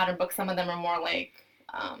them are pattern books. Some of them are more like...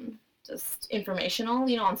 just informational,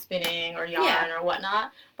 on spinning or yarn or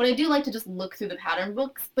whatnot. But I do like to just look through the pattern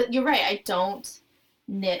books. But you're right, I don't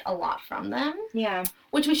knit a lot from them. Yeah.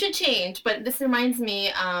 Which we should change, but this reminds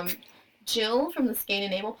me, Jill from the Skein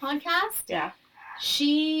and Abel podcast. Yeah.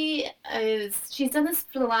 She's done this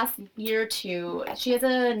for the last year or two. She has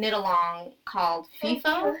a knit-along called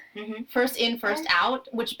FIFO, First In, First Out,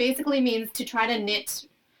 which basically means to try to knit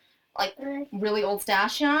like really old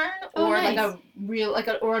stash yarn or nice. like a real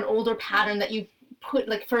or an older pattern that you put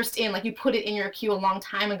like first in, like you put it in your queue a long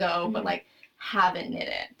time ago but like haven't knit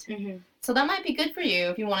it. So that might be good for you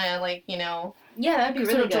if you want to that'd be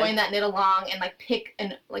really sort of good. join that knit along and like pick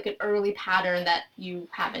an early pattern that you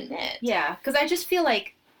haven't knit. Yeah, because I just feel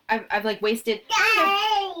like I've like wasted.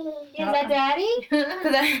 Daddy! Is that Daddy?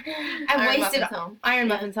 Because I've wasted Iron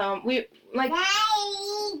Muffin's home. We like.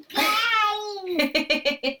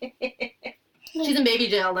 She's in baby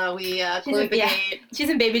jail though. We closed the gate. She's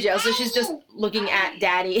in baby jail, so she's just looking at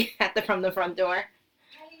Daddy from the front door.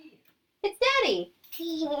 It's Daddy.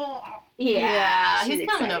 Yeah, he's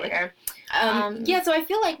coming over here. So I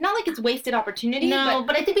feel like not like it's wasted opportunity. No,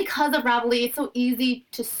 but I think because of Ravelry, it's so easy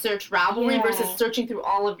to search Ravelry versus searching through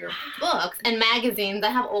all of your books and magazines.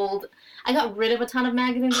 I got rid of a ton of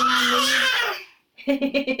magazines around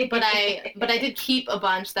me, but I did keep a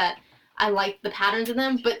bunch that I liked the patterns in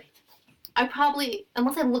them. But I probably,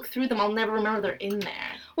 unless I look through them, I'll never remember they're in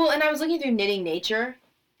there. Well, and I was looking through Knitting Nature.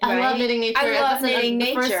 I love Knitting Nature. I love Knitting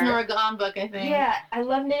Nature. The first Noragon book, I think. Yeah, I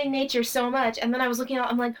love Knitting Nature so much. And then I was looking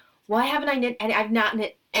out, I'm like, why haven't I knit any? I've not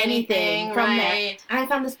knit anything from there. And I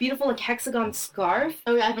found this beautiful like hexagon scarf.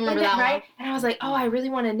 Oh yeah, I remember that one. And I was like, oh, I really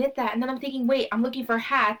want to knit that. And then I'm thinking, wait, I'm looking for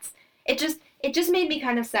hats. It just made me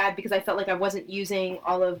kind of sad because I felt like I wasn't using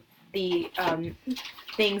all of the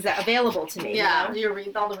things that are available to me. Yeah,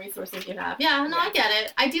 all the resources you have. Yeah, no, I get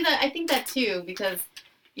it. I do that. I think that too because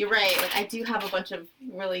you're right. Like I do have a bunch of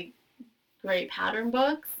really great pattern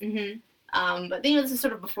books. Mm-hmm. But this is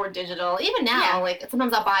sort of before digital. Even now, like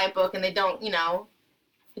sometimes I'll buy a book and they don't,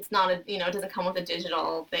 it's not it doesn't come with a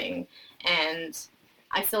digital thing, and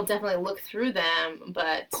I still definitely look through them.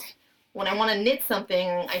 But when I want to knit something,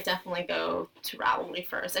 I definitely go to Ravelry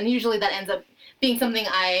first, and usually that ends up being something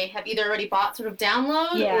I have either already bought sort of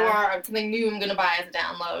download or something new I'm going to buy as a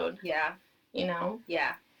download. Yeah.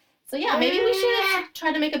 Yeah. So yeah, maybe we should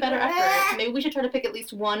try to make a better effort. Maybe we should try to pick at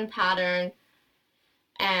least one pattern.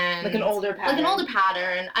 And like an older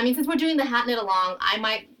pattern. I mean, since we're doing the hat knit along, I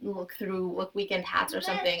might look through Weekend Hats or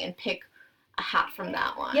something and pick a hat from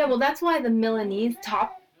that one. Yeah, well, that's why the Milanese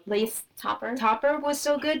lace topper was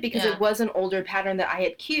so good because it was an older pattern that I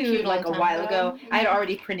had queued like a while ago. I had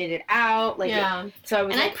already printed it out. So I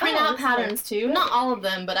was I print out patterns too. Not all of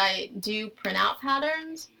them, but I do print out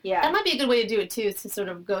patterns. Yeah. That might be a good way to do it too, is to sort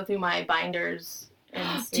of go through my binders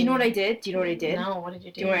and see. Do you know what I did? No, what did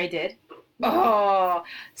you do? Do you know what I did? Oh,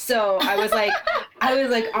 so I was like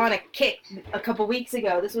on a kick a couple weeks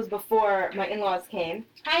ago. This was before my in-laws came.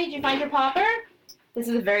 Hi, did you find your popper? This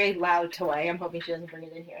is a very loud toy. I'm hoping she doesn't bring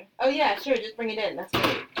it in here. Oh yeah, sure, just bring it in. That's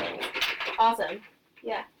great. Awesome.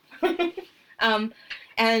 Yeah.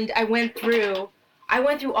 And I went through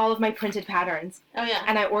all of my printed patterns. Oh yeah.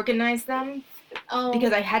 And I organized them. Oh.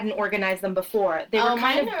 Because I hadn't organized them before. They were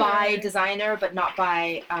kind of by designer, but not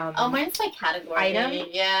by mine's by category. Item?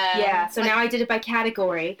 Yeah. Yeah. So now I did it by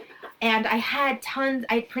category. And I had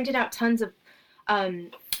printed out tons of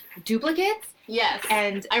duplicates. Yes.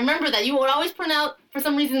 And I remember that. You would always print out for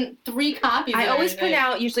some reason 3 copies. I always print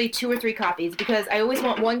out usually 2 or 3 copies because I always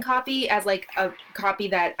want one copy as like a copy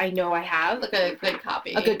that I know I have. Like a good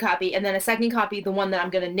copy. A good copy. And then a second copy, the one that I'm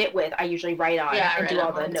going to knit with, I usually write on and do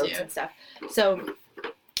all the notes and stuff. So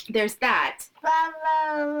there's that.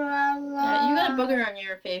 Yeah, you got a booger on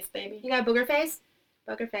your face, baby. You got a booger face?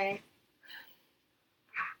 Booger face.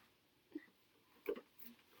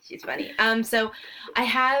 She's funny. So I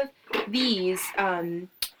have these,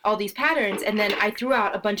 all these patterns, and then I threw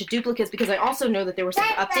out a bunch of duplicates because I also know that there were some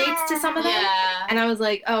updates to some of them. Yeah. And I was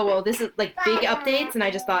like, oh, well, this is like big updates, and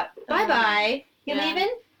I just thought, bye-bye. You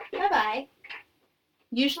leaving? Bye-bye.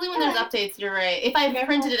 Usually when there's updates, you're right. If I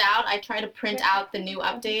printed it out, I try to print out the new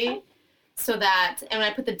update so that, and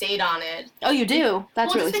when I put the date on it. Oh, you do?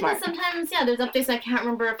 That's really smart. Because sometimes, there's updates and I can't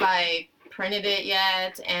remember if I printed it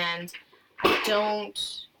yet, and I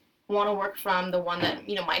don't want to work from the one that,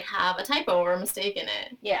 might have a typo or a mistake in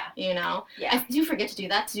it. Yeah. Yeah. I do forget to do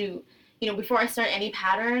that too. Before I start any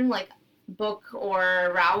pattern, like book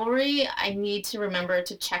or Ravelry, I need to remember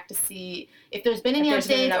to check to see if there's been any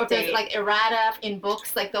updates or if there's like errata in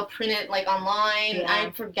books, like they'll print it like online. Yeah.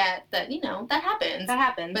 I forget that, that happens. That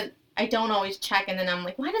happens. But I don't always check, and then I'm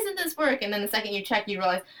like, why doesn't this work? And then the second you check, you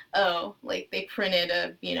realize, oh, like they printed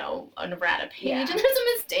an errata page, and there's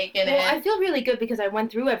a mistake in it. Well, I feel really good because I went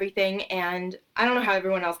through everything, and I don't know how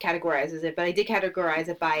everyone else categorizes it, but I did categorize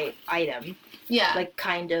it by item. Yeah. Like,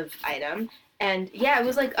 kind of item. And, yeah, it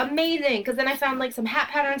was, like, amazing, because then I found, like, some hat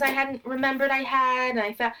patterns I hadn't remembered I had, and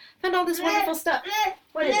I found all this wonderful stuff.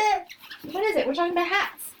 What is it? What is it? We're talking about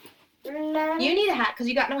hats. You need a hat because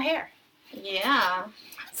you got no hair. Yeah.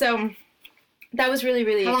 So that was really,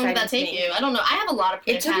 really exciting. How long did that take you? I don't know. I have a lot of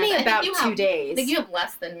printed hats. It took me about 2 days. I think you have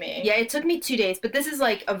less than me. Yeah, it took me 2 days, but this is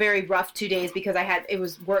like a very rough 2 days because it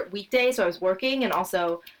was weekday, so I was working, and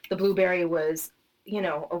also the blueberry was,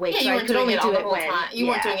 awake. Yeah, so I could only do it when you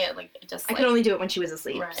weren't doing it I could only do it when she was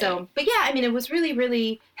asleep. Right. So, but yeah, I mean, it was really,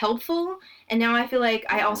 really helpful, and now I feel like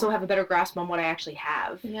I also have a better grasp on what I actually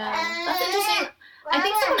have. Yeah, that's interesting. I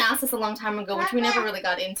think someone asked us a long time ago, which we never really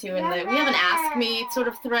got into, we have an Ask Me sort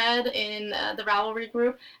of thread in the Ravelry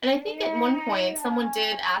group, and I think at one point someone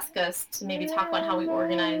did ask us to maybe talk about how we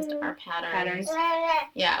organized our patterns.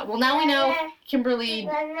 Yeah, well now we know Kimberly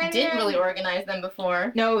didn't really organize them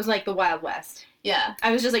before. No, it was like the Wild West. Yeah.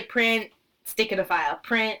 I was just like print, stick in a file,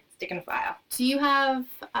 print, stick in a file. Do you have,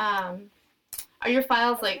 are your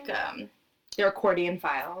files like, they're accordion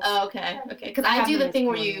files. Oh, okay. Because I do the thing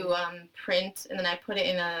where you print and then I put it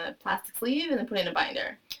in a plastic sleeve and then put it in a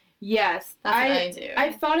binder. Yes, that's what I do.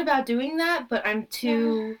 I've thought about doing that, but I'm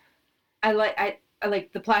too. I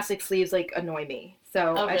like the plastic sleeves like annoy me,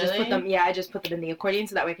 so oh, I really? just put them. Yeah, I just put them in the accordion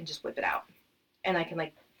so that way I can just whip it out, and I can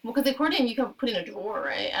like. Well, because the accordion you can put in a drawer,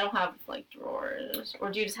 right? I don't have like drawers,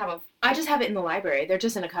 or do you just have a? I just have it in the library. They're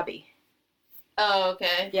just in a cubby. Oh,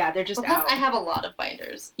 okay. Yeah, they're just out. I have a lot of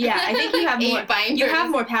binders. Yeah, I think you have more binders. You have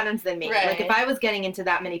more patterns than me. Right. Like, if I was getting into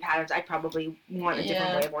that many patterns, I'd probably want a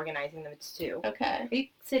different way of organizing them, too. Okay. Are you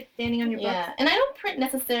standing on your books? Yeah, and I don't print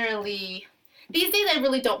necessarily... These days, I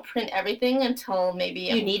really don't print everything until maybe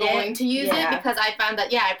I'm going to use it, because I found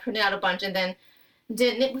that, I printed out a bunch and then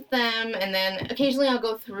didn't knit with them, and then occasionally I'll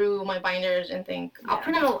go through my binders and think,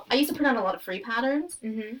 I used to print out a lot of free patterns,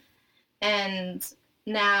 and...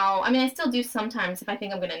 Now, I mean, I still do sometimes if I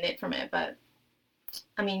think I'm going to knit from it, but,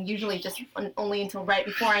 I mean, usually just only until right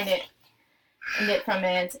before I knit from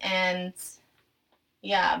it, and,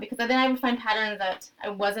 yeah, because then I would find patterns that I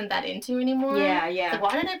wasn't that into anymore. Yeah. Like,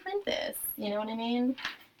 why did I print this? You know what I mean?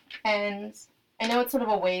 And I know it's sort of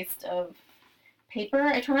a waste of paper.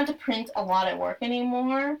 I try not to print a lot at work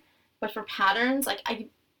anymore, but for patterns, like,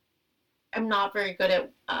 I'm not very good at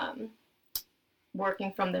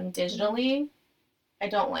working from them digitally. I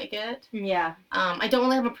don't like it. Yeah. I don't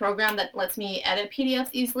really have a program that lets me edit PDFs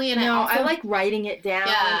easily. And I like writing it down.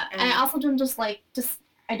 Yeah, and I also don't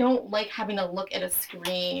I don't like having to look at a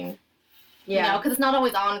screen. Yeah. You know, because it's not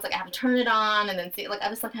always on. It's like I have to turn it on and then see. Like, I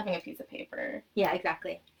just like having a piece of paper. Yeah,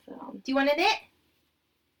 exactly. So. Do you want to knit?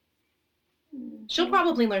 She'll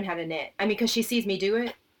probably learn how to knit. I mean, because she sees me do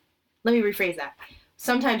it. Let me rephrase that.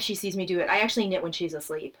 Sometimes she sees me do it. I actually knit when she's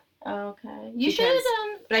asleep. Okay. You should,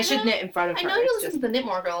 but I should knit in front of her. I know you listen to the Knit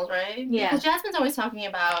More Girls, right? Yeah. Because Jasmine's always talking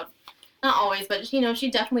about, not always, but, you know,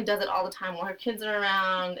 she definitely does it all the time while her kids are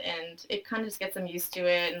around, and it kind of just gets them used to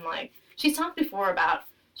it, and, like, she's talked before about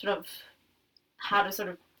sort of how to sort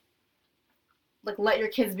of, like, let your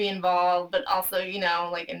kids be involved, but also, you know,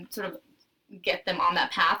 like, and sort of get them on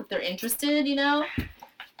that path if they're interested, you know?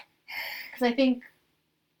 Because I think,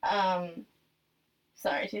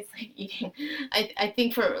 sorry, she's, like, eating. I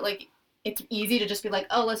think for, like, it's easy to just be like,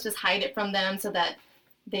 oh, let's just hide it from them so that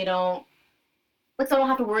they don't, like, so I don't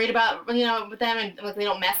have to worry about, with them and like they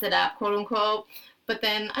don't mess it up, quote unquote. But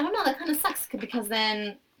then, I don't know, that kind of sucks because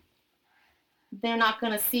then they're not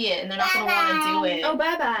going to see it and they're not going to want to do it. Oh,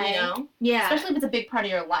 bye-bye. Yeah. Especially if it's a big part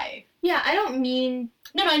of your life. Yeah, I don't mean...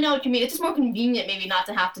 No, I know what you mean. It's just more convenient maybe not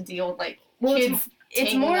to have to deal with, like, kids.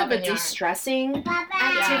 It's more of a distressing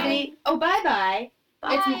activity. Yeah. Oh, bye-bye.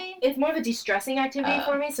 Bye. It's more of a de-stressing activity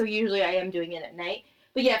for me, so usually I am doing it at night.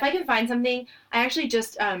 But yeah, if I can find something, I actually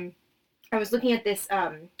just, I was looking at this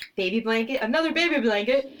baby blanket, another baby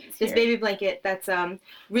blanket, this baby blanket that's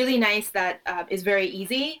really nice that is very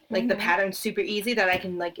easy, like the pattern's super easy that I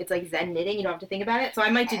can, like, it's like Zen knitting, you don't have to think about it. So I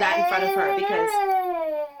might do that in front of her because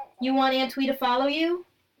you want Aunt Twee to follow you?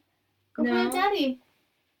 Go play with Daddy.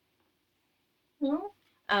 No?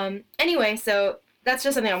 Anyway, so that's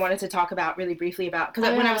just something I wanted to talk about really briefly about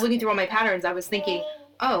because when I was looking through all my patterns, I was thinking,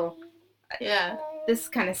 oh, yeah, this is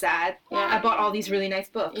kind of sad. Yeah. I bought all these really nice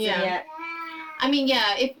books. Yeah. And yet, I mean,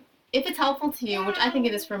 yeah, if it's helpful to you, which I think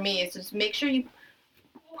it is for me, is just make sure you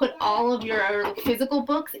put all of your physical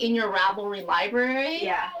books in your Ravelry library.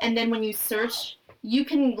 Yeah. And then when you search, you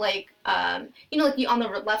can, like, on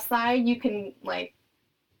the left side, you can, like,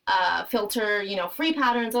 filter, free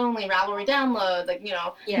patterns only, Ravelry download, like,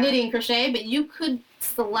 knitting, crochet, but you could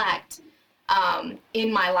select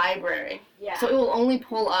in my library. Yeah. So it will only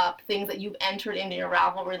pull up things that you've entered into your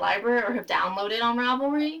Ravelry library or have downloaded on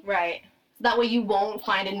Ravelry. Right. So that way you won't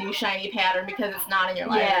find a new shiny pattern because it's not in your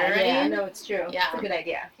library. Yeah, no, it's true. Yeah. It's a good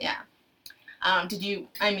idea. Yeah. So did you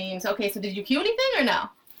queue anything or no?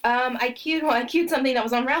 I queued something that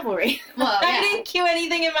was on Ravelry. Well, yeah. I didn't queue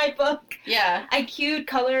anything in my book. Yeah. I queued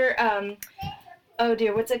color, oh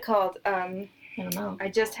dear, what's it called? I don't know. I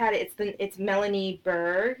just had it. It's Melanie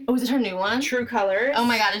Berg. Oh, is it her new one? True Colors. Oh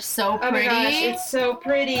my god, it's so pretty. Oh my gosh, it's so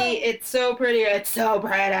pretty. It's so pretty. It's so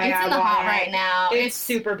pretty. It's in the hot right now. It's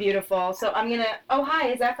super beautiful. So I'm gonna. Oh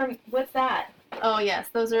hi, is that from? What's that? Oh yes,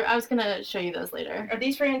 those are. I was gonna show you those later. Are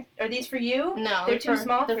these for you? No, they're too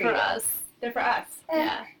small for you. They're for us. They're for us.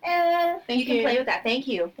 Yeah. You can play with that. Thank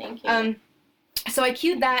you. Thank you. So I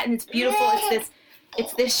queued that, and it's beautiful.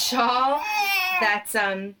 It's this shawl that's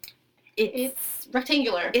It's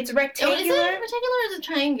rectangular. It's rectangular. Oh, is it rectangular or is it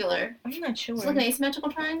triangular? I'm not sure. It's like an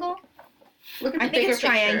asymmetrical triangle? Look at the I think it's picture.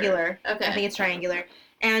 triangular. Okay. I think it's triangular.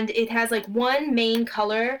 And it has like one main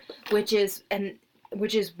color, which is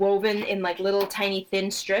woven in like little tiny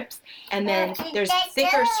thin strips, and then there's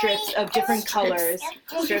thicker strips of different colors.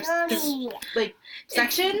 Strips, like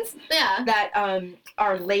sections. Yeah. That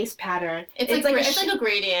are lace pattern. It's like a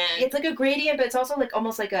gradient. It's like a gradient, but it's also like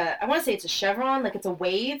almost like I want to say it's a chevron, like it's a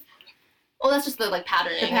wave. Oh, that's just the like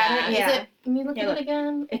patterning. The pattern, yeah. Let me look at it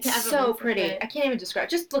again. It's so pretty. I can't even describe.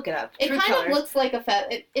 Just look it up. It kind of looks like a feather.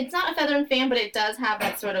 It's not a feather and fan, but it does have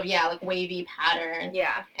that sort of like wavy pattern.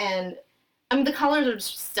 Yeah. And I mean the colors are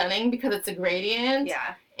just stunning because it's a gradient.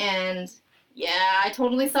 Yeah. And yeah, I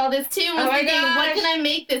totally saw this too. Oh my gosh. What can I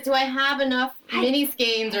make this? Do I have enough mini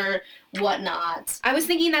skeins or whatnot? I was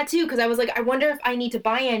thinking that too because I was like, I wonder if I need to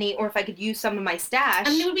buy any or if I could use some of my stash. I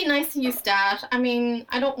mean, it would be nice to use stash. I mean,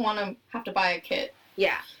 I don't want to have to buy a kit.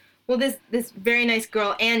 Yeah. Well, this very nice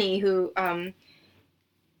girl, Annie, who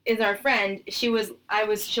is our friend, I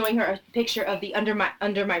was showing her a picture of the Under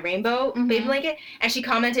My Rainbow baby blanket, and she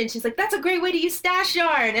commented, and she's like, that's a great way to use stash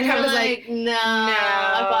yarn. And I was like, no,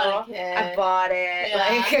 I bought a kit. I bought it. Yeah.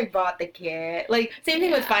 Like, I bought the kit. Like, same thing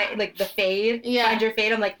with the fade. Yeah. Find Your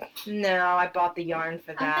Fade. I'm like, no, I bought the yarn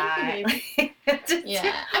for that. Thank you,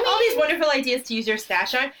 yeah. I mean, all these wonderful ideas to use your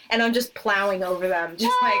stash yarn, and I'm just plowing over them.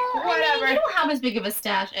 Just like, whatever. I mean, you don't have as big of a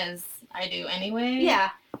stash as I do anyway. Yeah.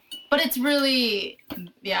 But it's really,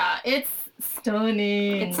 it's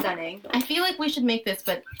stunning. It's stunning. I feel like we should make this,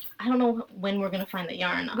 but I don't know when we're gonna find the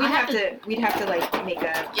yarn. We'd have to like make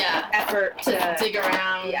a effort to dig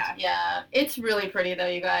around. Yeah. It's really pretty though,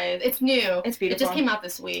 you guys. It's new. It's beautiful. It just came out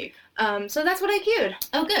this week. So that's what I queued.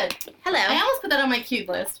 Oh, good. Hello. I almost put that on my queued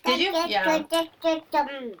list. Did you? Yeah.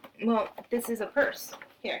 Well, this is a purse.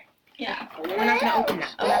 Here. Yeah. We're not gonna open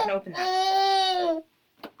that. We're not gonna open that.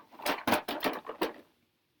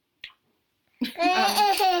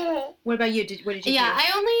 What about you? What did you do? Yeah,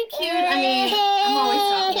 I only queued, I'm always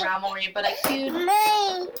talking Ravelry, but I queued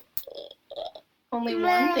only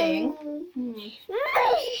one thing.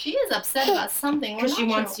 She is upset about something. Because she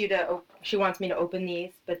wants me to open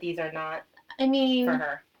these, but these are not for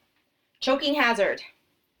her. Choking hazard.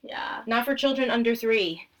 Yeah. Not for children under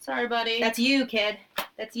 3. Sorry, buddy. That's you, kid.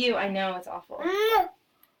 That's you. I know, it's awful.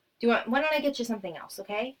 Why don't I get you something else,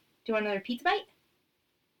 okay? Do you want another pizza bite?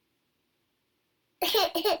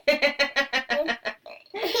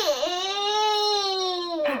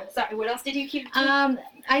 Sorry, what else did you cue?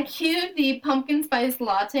 I cued the pumpkin spice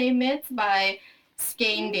latte mitts by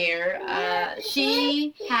Skane Deer.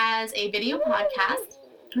 She has a video podcast.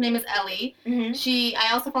 Her name is Ellie. Mm-hmm.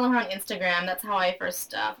 I also follow her on Instagram. That's how I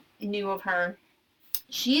first knew of her.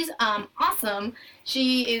 She's awesome.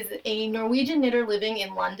 She is a Norwegian knitter living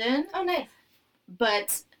in London. Oh, nice.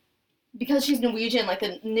 But because she's Norwegian, like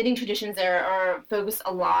the knitting traditions there are focused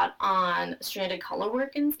a lot on stranded colorwork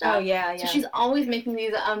and stuff. Oh, yeah. So she's always making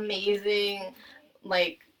these amazing,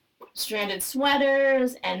 like, stranded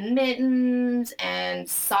sweaters and mittens and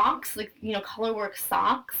socks, like, colorwork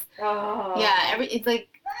socks. Oh. Yeah, it's like,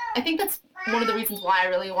 I think that's one of the reasons why I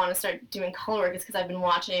really want to start doing colorwork is because I've been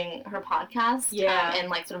watching her podcast and,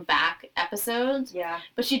 like, sort of back episodes. Yeah.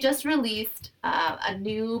 But she just released a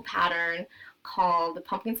new pattern called the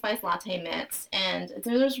Pumpkin Spice Latte Mitts, and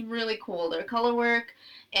they're just really cool. They're colorwork,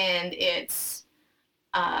 and it's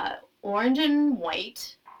orange and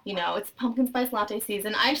white. It's pumpkin spice latte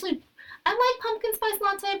season. I like pumpkin spice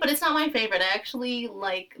latte, but it's not my favorite. I actually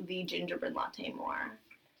like the gingerbread latte more.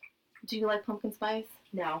 Do you like pumpkin spice?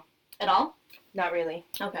 No. At all? Not really.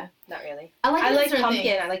 Okay. Not really. I like pumpkin.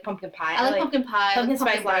 Things. I like pumpkin pie. I like pumpkin pie. Pumpkin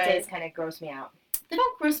spice bread. lattes kind of gross me out. They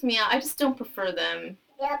don't gross me out. I just don't prefer them.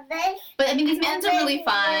 But I mean, these mittens are really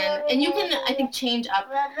fun, and you can, I think, change up.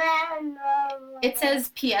 It says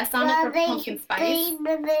PS on it for pumpkin spice.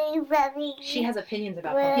 She has opinions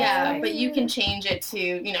about pumpkin Yeah, spice. but you can change it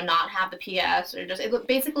to, not have the PS or just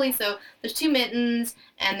basically. So there's 2 mittens,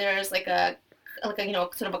 and there's like a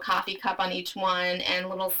sort of a coffee cup on each one, and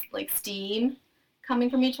little like steam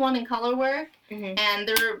coming from each one in color work. Mm-hmm. And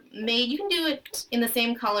they're made. You can do it in the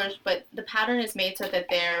same colors, but the pattern is made so that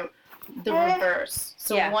they're the reverse.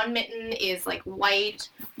 So one mitten is like white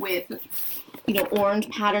with orange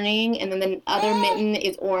patterning, and then the other mitten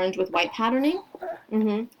is orange with white patterning.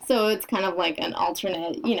 Mm-hmm. So it's kind of like an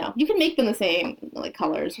alternate. You can make them the same like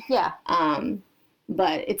colors. Yeah.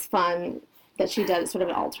 But it's fun that she does sort of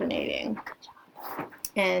an alternating.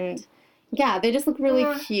 And yeah, they just look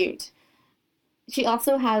really cute. She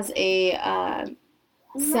also has a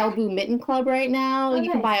Selbu Mitten Club right now.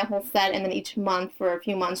 You can buy a whole set, and then each month for a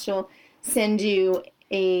few months she'll send you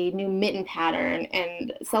a new mitten pattern.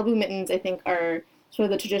 And Selbu mittens, I think, are sort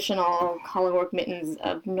of the traditional colorwork mittens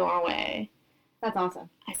of Norway. That's awesome.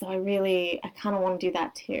 So I kind of want to do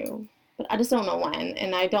that too. But I just don't know when,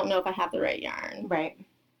 and I don't know if I have the right yarn. Right.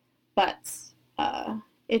 But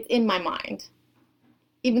it's in my mind.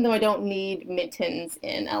 Even though I don't need mittens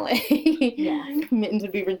in LA. Yeah. Mittens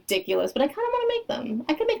would be ridiculous, but I kind of want to make them.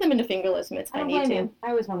 I could make them into fingerless mitts if I need to.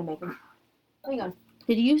 I always want to make them. Where are you going?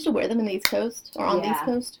 Did you used to wear them in the East Coast? Or on the East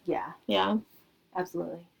Coast? Yeah. Yeah.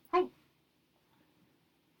 Absolutely. Hi.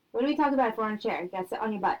 What do we talk about for on a chair? You gotta sit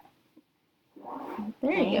on your butt.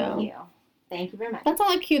 There you go. Thank you. Thank you very much. That's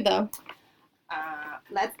all I cued, though.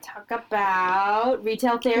 Let's talk about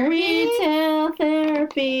retail therapy. Retail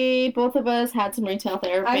therapy. Both of us had some retail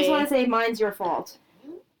therapy. I just want to say mine's your fault.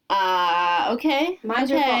 Okay. Mine's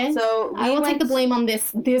your fault. So I will take the blame on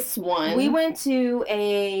this one. We went to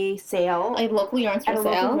a sale. A local yarn store at a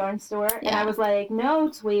local yarn store. Yeah. And I was like, no,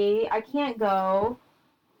 Twee, I can't go.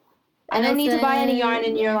 I don't need to buy any yarn.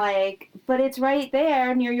 And you're like, but it's right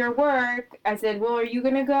there near your work. I said, well, are you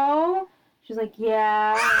going to go? She's like,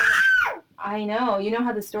 yeah. I know. You know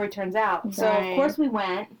how the story turns out. Right. So, of course, we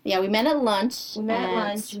went. Yeah, we met at lunch. We went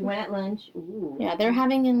at lunch. Ooh. Yeah, they're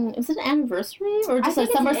having is it an anniversary or just a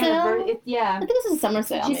summer sale? Yeah. I think this is a summer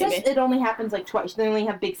sale, She says it only happens like twice. They only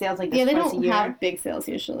have big sales like this twice a year. Yeah, they don't have big sales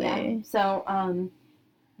usually. Yeah. So,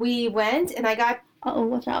 we went and I got... Uh-oh,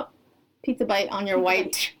 watch out. Pizza bite on your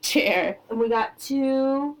white chair. And we got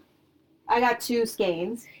I got 2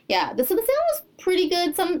 skeins. Yeah, so the sale was pretty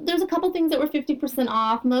good. There's a couple things that were 50%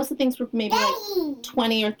 off. Most of the things were maybe like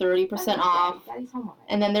 20 or 30% off. Daddy's home already.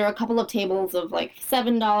 And then there were a couple of tables of like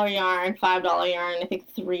 $7 yarn, $5 yarn, I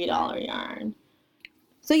think $3 yarn.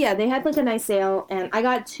 So yeah, they had like a nice sale, and I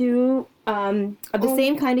got 2 of the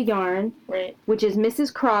same kind of yarn, right? Which is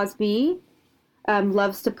Mrs. Crosby,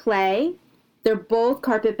 Loves to Play. They're both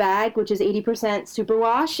carpet bag, which is 80%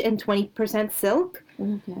 superwash and 20% silk.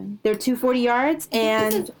 Okay. They're 240 yards,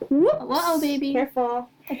 and whoa, baby! Careful.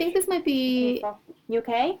 I think this might be. You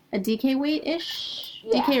okay? A DK weight-ish.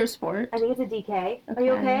 Yeah. DK or sport. I think it's a DK. Okay. Are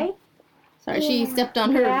you okay? Sorry, she stepped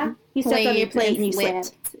on her. Yeah. You stepped on your plate and you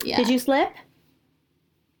slipped. Yeah. Did you slip?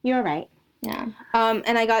 You're all right. Yeah.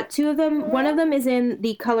 And I got 2 of them. One of them is in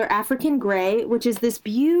the color African Gray, which is this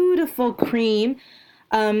beautiful cream.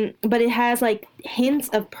 But it has like hints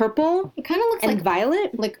of purple. It kind of looks like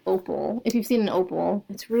violet, like opal. If you've seen an opal,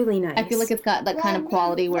 it's really nice. I feel like it's got that kind of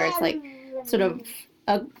quality where it's like sort of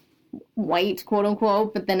white, quote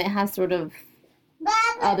unquote, but then it has sort of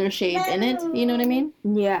other shades in it. You know what I mean?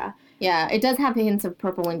 Yeah. Yeah, it does have hints of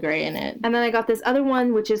purple and gray in it. And then I got this other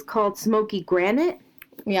one, which is called Smoky Granite.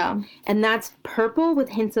 Yeah. And that's purple with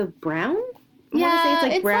hints of brown? Yeah,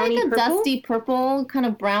 it's like browny like a purple. dusty purple, kind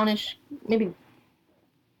of brownish, maybe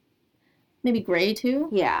gray too.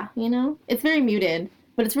 Yeah. You know? It's very muted,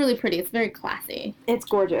 but it's really pretty. It's very classy. It's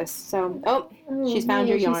gorgeous. So, she's found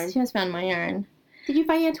your yarn. She has found my yarn. Did you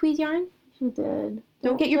find Aunt Twee's yarn? She did.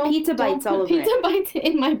 Don't get your pizza bites all over pizza bites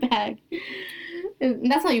in my bag.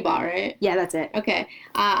 That's how you bought, right? Yeah, that's it. Okay.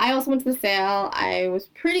 I also went to the sale. I was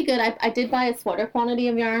pretty good. I did buy a sweater quantity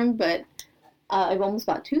of yarn, but I've almost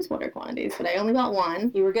bought 2 sweater quantities, but I only bought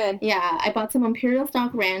 1. You were good. Yeah, I bought some Imperial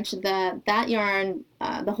Stock Ranch. That yarn,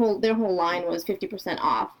 their whole line was 50%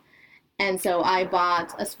 off. And so I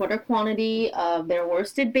bought a sweater quantity of their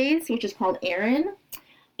worsted base, which is called Aran.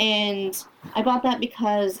 And I bought that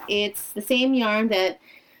because it's the same yarn that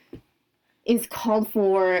is called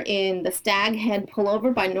for in the Stag Head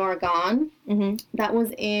Pullover by Nora Gone. Mm-hmm. That was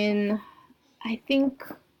in, I think,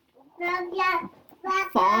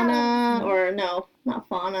 Fauna, or no, not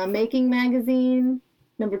Fauna, Making Magazine,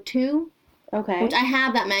 number 2. Okay. Which I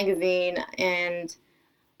have that magazine, and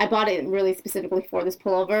I bought it really specifically for this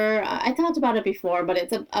pullover. I talked about it before, but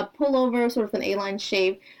it's a pullover, sort of an A-line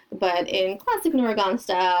shape, but in classic Nora Gone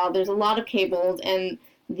style. There's a lot of cables, and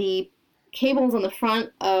the cables on the front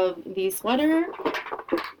of the sweater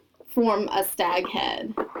form a stag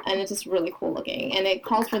head, and it's just really cool looking. And it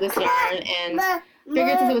calls for this yarn, and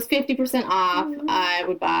figured since it was 50% off, I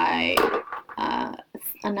would buy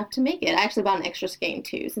enough to make it. I actually bought an extra skein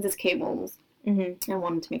too, since it's cables. Mm-hmm. I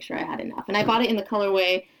wanted to make sure I had enough, and I bought it in the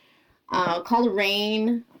colorway called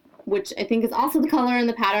Rain, which I think is also the color in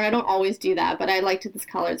the pattern. I don't always do that, but I liked this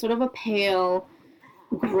color. It's sort of a pale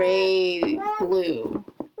gray blue.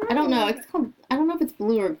 I don't know. I don't know if it's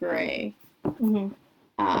blue or gray. Mm-hmm.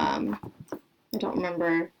 I don't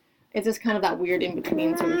remember. It's just kind of that weird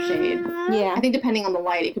in-between sort of shade. Yeah. I think depending on the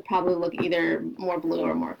light, it could probably look either more blue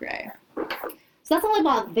or more gray. So that's all I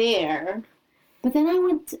bought there. But then I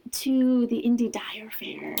went to the Indie Dyer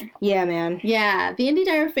Fair. Yeah, man. Yeah, the Indie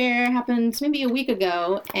Dyer Fair happened maybe a week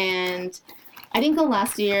ago, and I didn't go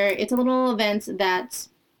last year. It's a little event that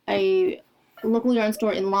a local yarn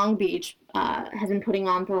store in Long Beach has been putting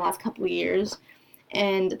on for the last couple of years.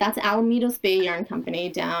 And that's Alamitos Bay Yarn Company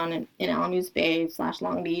down in Alamitos Bay /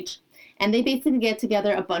 Long Beach. And they basically get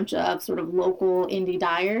together a bunch of sort of local indie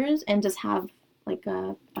dyers and just have like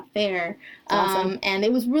a fair. Awesome. And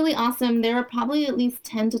it was really awesome. There were probably at least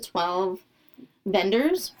 10 to 12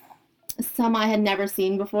 vendors. Some I had never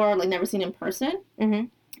seen before, like never seen in person. Mm-hmm.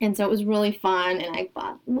 And so it was really fun. And I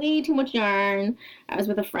bought way too much yarn. I was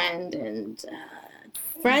with a friend, and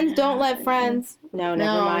friends don't let friends. No,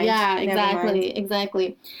 never mind. Yeah, Never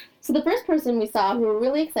exactly. So the first person we saw who we were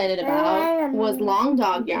really excited about was Long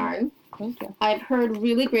Dog Yarn. Thank you. I've heard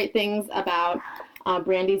really great things about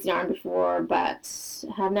Brandy's yarn before, but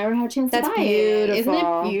have never had a chance to buy it. Isn't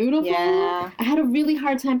it beautiful? Yeah. I had a really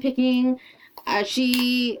hard time picking.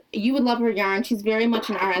 You would love her yarn. She's very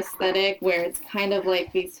much in our aesthetic, where it's kind of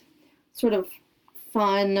like these sort of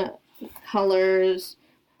fun colors,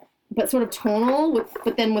 but sort of tonal,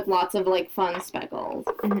 but then with lots of like fun speckles.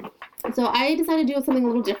 Mm-hmm. So I decided to do something a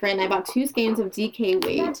little different. I bought 2 skeins of DK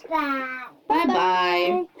weight.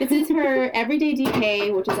 Bye-bye. This is her Everyday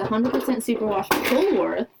DK, which is 100% superwash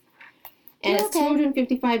Woolworth. And it's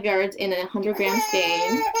 255 yards in a 100-gram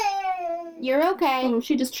skein. You're okay. Oh,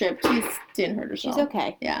 she just tripped. She didn't hurt herself. She's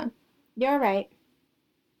okay. Yeah. You're all right.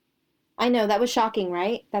 I know, that was shocking,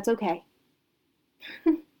 right? That's okay.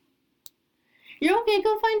 You're okay.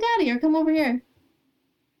 Go find Daddy or come over here.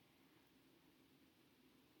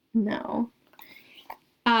 No.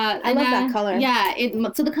 I love that color. Yeah.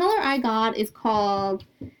 So the color I got is called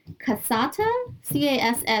Cassata,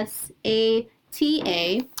 Cassata.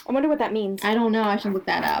 I wonder what that means. I don't know. I should look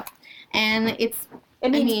that up. And it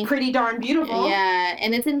means pretty darn beautiful. Yeah,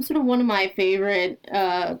 and it's in sort of one of my favorite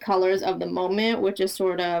colors of the moment, which is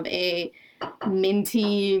sort of a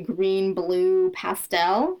minty green-blue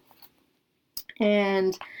pastel.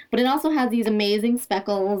 But it also has these amazing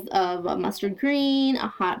speckles of a mustard green, a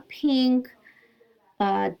hot pink,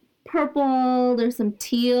 purple, there's some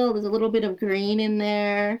teal, there's a little bit of green in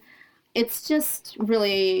there. It's just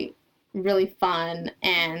really, really fun,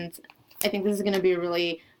 and I think this is going to be a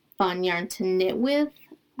really fun yarn to knit with.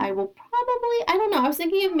 I don't know, I was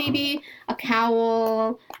thinking of maybe a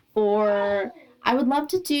cowl, or I really want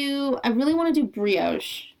to do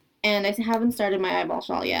brioche, and I haven't started my eyeball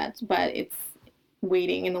shawl yet, but it's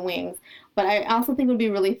waiting in the wings. But I also think it would be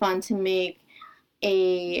really fun to make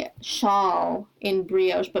a shawl in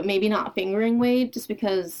brioche, but maybe not fingering weight, just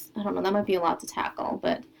because, I don't know, that might be a lot to tackle,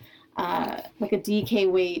 but like a DK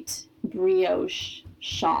weight brioche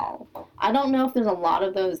shawl. I don't know if there's a lot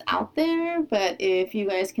of those out there, but if you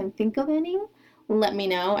guys can think of any, let me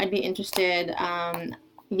know. I'd be interested.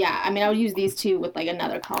 Yeah, I mean, I would use these two with like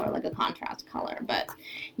another color, like a contrast color. But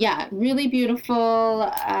yeah, really beautiful.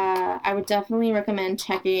 I would definitely recommend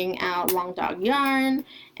checking out Long Dog Yarn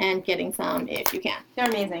and getting some if you can. They're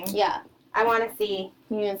amazing. Yeah. I want to see.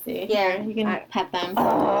 You can see. Yeah. Here, you can pet them.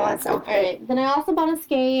 Oh, that's so pretty. All right. Then I also bought a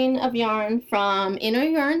skein of yarn from Inner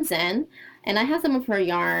Yarn Zen. And I have some of her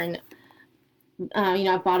yarn.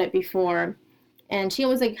 I've bought it before. And she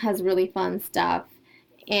always like has really fun stuff.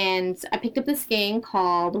 And I picked up this skein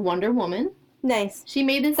called Wonder Woman. Nice. She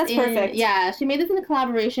made this. That's perfect. Yeah, she made this in a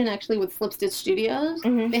collaboration actually with Slip Stitch Studios.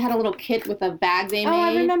 Mm-hmm. They had a little kit with a bag they made. Oh,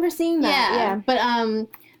 I remember seeing that. Yeah. But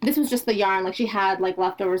this was just the yarn. Like she had like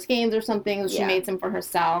leftover skeins or something. So she made some for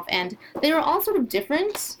herself, and they were all sort of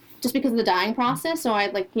different just because of the dyeing process. So I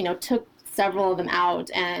took several of them out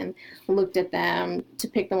and looked at them to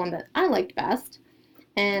pick the one that I liked best.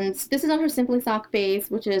 And this is on her Simply Sock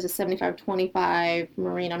base, which is a 75-25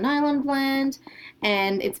 merino nylon blend.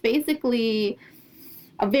 And it's basically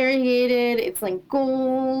a variegated, it's like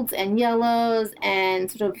golds and yellows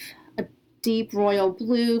and sort of a deep royal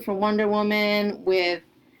blue for Wonder Woman with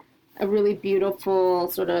a really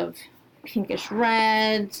beautiful sort of pinkish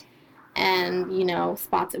red and,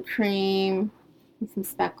 spots of cream and some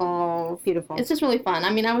speckles. Beautiful. It's just really fun.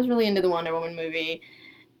 I mean, I was really into the Wonder Woman movie.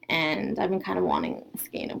 And I've been kind of wanting a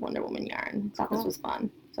skein of Wonder Woman yarn. Thought this was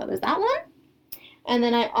fun. So there's that one. And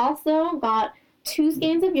then I also got 2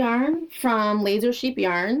 skeins of yarn from Laser Sheep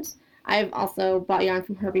Yarns. I've also bought yarn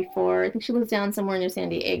from her before. I think she lives down somewhere near San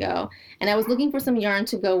Diego. And I was looking for some yarn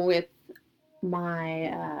to go with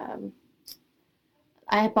my...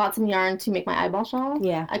 I had bought some yarn to make my eyeball shawl.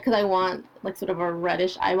 Yeah. Because I want like sort of a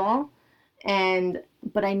reddish eyeball.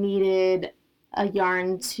 But I needed a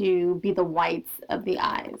yarn to be the whites of the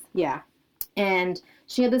eyes. Yeah. And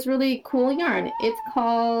she had this really cool yarn. It's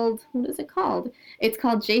called, what is it called? It's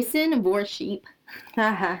called Jason Vor Sheep.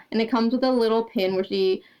 Uh-huh. And it comes with a little pin where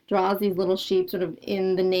she draws these little sheep sort of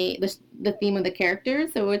in the theme of the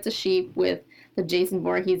characters. So it's a sheep with the Jason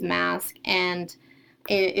Voorhees mask. And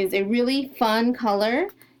it is a really fun color.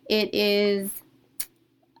 It is,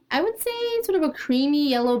 I would say, sort of a creamy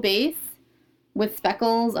yellow base with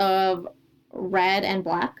speckles of red and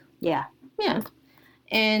black. Yeah. Yeah.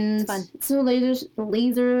 And so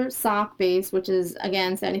laser sock base, which is,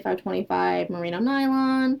 again, 75-25 merino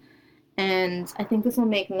nylon. And I think this will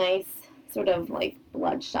make nice sort of like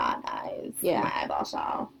bloodshot eyes for my eyeball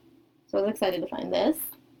shawl. So I was excited to find this.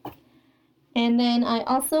 And then I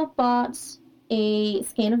also bought a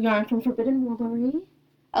skein of yarn from Forbidden Woolery.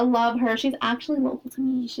 I love her. She's actually local to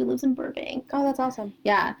me. She lives in Burbank. Oh, that's awesome.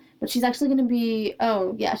 Yeah. But she's actually going to be,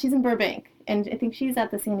 she's in Burbank. And I think she's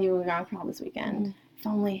at the San Diego Yarn Crawl this weekend. If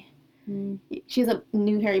only. She has a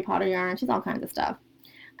new Harry Potter yarn. She's all kinds of stuff.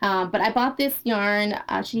 But I bought this yarn.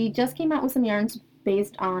 She just came out with some yarns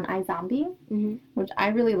based on iZombie, which I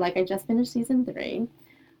really like. I just finished season 3,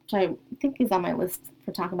 which I think is on my list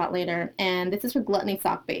for talking about later. And this is her Gluttony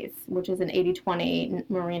Sock Base, which is an 80-20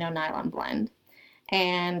 merino nylon blend.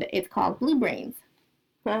 And it's called Blue Brains.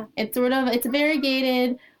 Huh. It's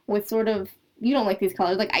variegated with sort of, you don't like these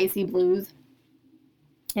colors, like icy blues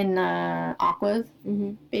and aquas,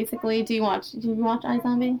 basically. Do you watch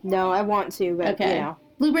iZombie? No, I want to, but okay.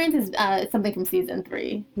 Blue Brains is something from season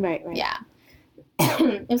 3. Right. Yeah.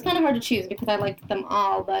 It was kind of hard to choose because I liked them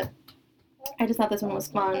all, but I just thought this one was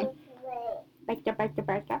fun. And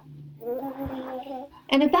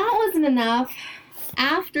if that wasn't enough,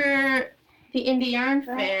 after the Indie Yarn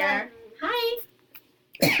Fair,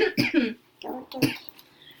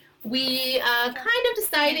 we kind of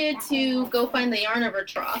decided to go find the Yarn Over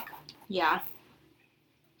truck. Yeah.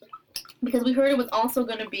 Because we heard it was also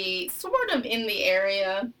going to be sort of in the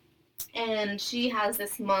area. And she has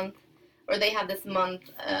this month, or they have this month,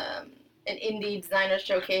 an indie designer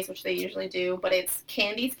showcase, which they usually do. But it's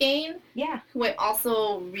Candy Skein. Yeah. Who I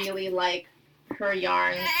also really like her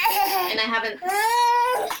yarn. And I haven't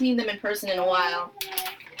seen them in person in a while.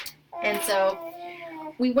 And so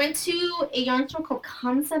we went to a yarn store called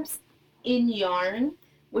Concepts in Yarn,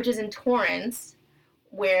 which is in Torrance,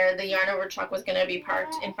 where the Yarn Over truck was going to be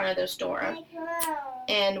parked in front of their store.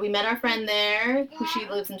 And we met our friend there, who she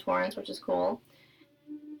lives in Torrance, which is cool.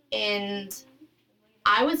 And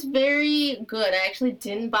I was very good. I actually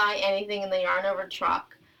didn't buy anything in the Yarn Over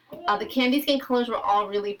truck. The Candy Skein colors were all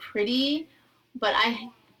really pretty, but I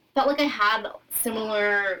felt like I had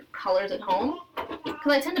similar colors at home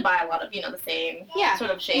because I tend to buy a lot of, the same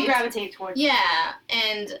sort of shades. You gravitate towards. Yeah,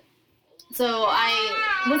 and so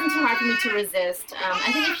it wasn't too hard for me to resist.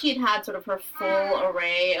 I think if she had sort of her full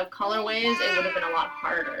array of colorways, it would have been a lot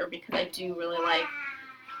harder because I do really like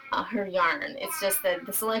her yarn. It's just that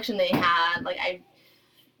the selection they had, like, I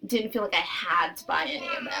didn't feel like I had to buy any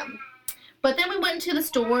of them. But then we went into the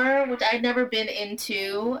store, which I'd never been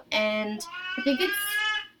into, and I think it's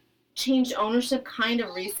changed ownership kind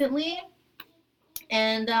of recently.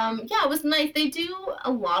 And it was nice. They do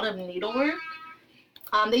a lot of needlework.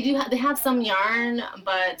 They have some yarn,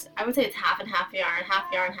 but I would say it's half and half yarn,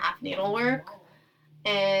 half needlework.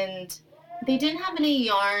 And they didn't have any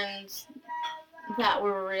yarns that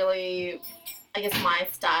were really, I guess, my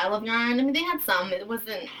style of yarn. I mean, they had some. It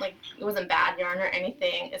wasn't bad yarn or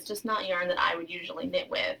anything. It's just not yarn that I would usually knit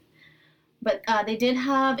with. But they did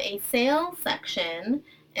have a sale section,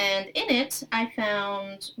 and in it I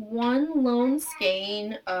found one lone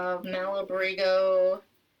skein of Malabrigo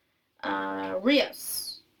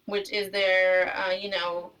Rios, which is their,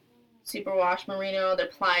 superwash merino, their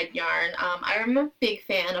plied yarn. I'm a big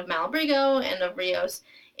fan of Malabrigo and of Rios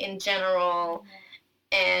in general,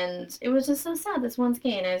 and it was just so sad, this one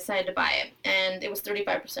skein. I decided to buy it, and it was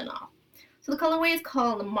 35% off. So the colorway is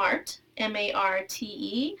called Marte,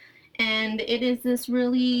 M-A-R-T-E, and it is this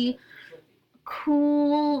really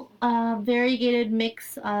cool, variegated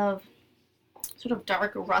mix of sort of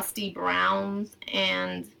dark rusty browns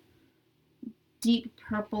and deep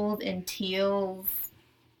purples and teals.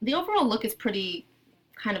 The overall look is pretty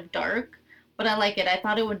kind of dark, but I like it. I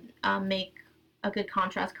thought it would make a good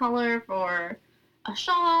contrast color for a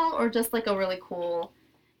shawl or just like a really cool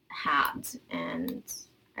hat, and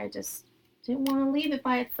I just didn't want to leave it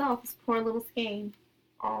by itself, this poor little skein,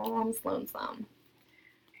 all almost lonesome.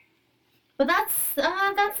 But that's the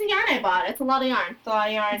yarn I bought. It's a lot of yarn. It's a lot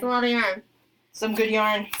of yarn. It's a lot of yarn. Some good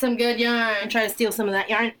yarn. Some good yarn. I'm trying to steal some of that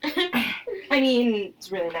yarn. I mean,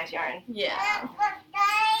 it's really nice yarn. Yeah.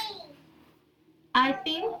 I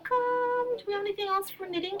think, do we have anything else for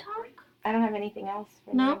knitting talk? I don't have anything else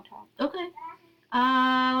for knitting talk. Okay.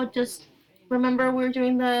 Just remember we're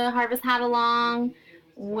doing the Harvest Hat Along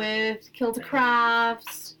with Kilda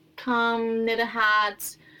Crafts. Come knit a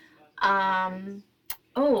hat.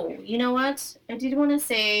 Oh, you know what? I did want to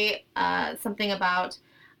say something about,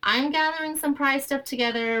 I'm gathering some prize stuff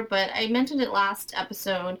together, but I mentioned it last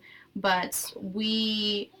episode, but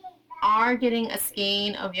we are getting a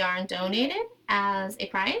skein of yarn donated as a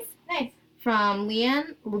prize. Nice. From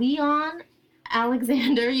Leon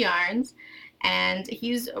Alexander Yarns, and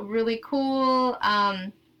he's really cool.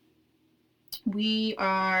 I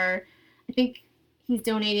think he's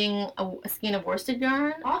donating a skein of worsted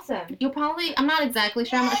yarn. Awesome. I'm not exactly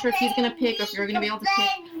sure. I'm not sure if he's going to pick or if you're going to be able to pick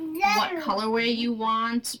what colorway you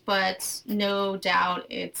want, but no doubt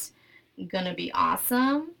it's going to be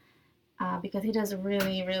awesome because he does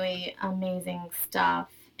really, really amazing stuff.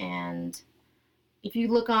 And if you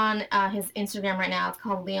look on his Instagram right now, it's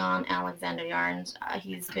called Leon Alexander Yarns.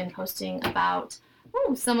 He's been posting about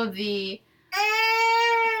some of the...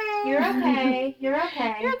 You're okay. You're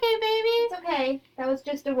okay. You're okay, baby. It's okay. That was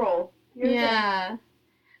just a roll. You're okay.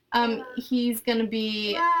 He's gonna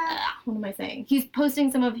be... what am I saying? He's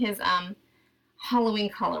posting some of his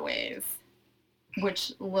Halloween colorways,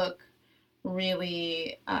 which look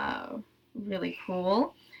really, really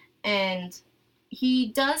cool. And he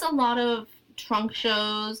does a lot of trunk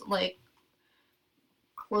shows, like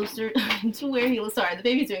closer to where he lives. Sorry, the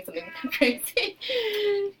baby's doing something crazy.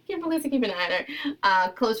 Can't believe I keep an eye on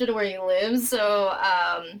her. Closer to where he lives. So,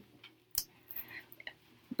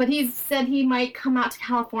 but he said he might come out to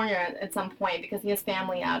California at some point because he has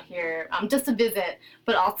family out here, just to visit,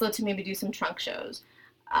 but also to maybe do some trunk shows.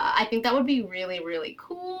 I think that would be really, really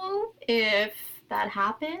cool if that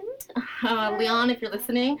happened. Leon, if you're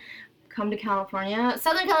listening, come to California,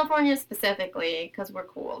 Southern California specifically, because we're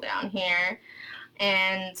cool down here.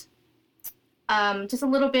 And just a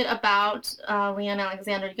little bit about Leon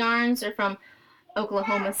Alexander Yarns. They're from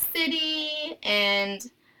Oklahoma City,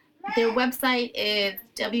 and their website is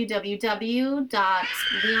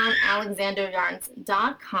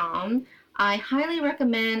www.leonalexanderyarns.com. I highly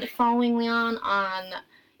recommend following Leon on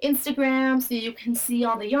Instagram so you can see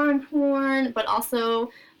all the yarn porn, but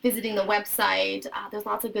also visiting the website. There's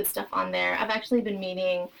lots of good stuff on there. I've actually been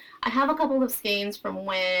meaning, I have a couple of skeins from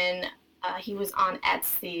when he was on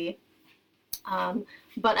Etsy,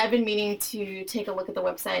 but I've been meaning to take a look at the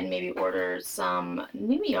website and maybe order some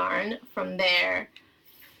new yarn from there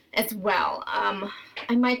as well.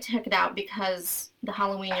 I might check it out because the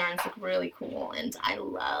Halloween yarns look really cool, and I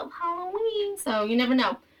love Halloween, so you never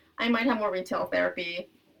know. I might have more retail therapy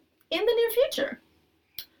in the near future.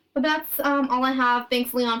 But that's all I have.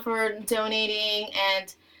 Thanks, Leon, for donating.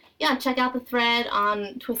 And yeah, check out the thread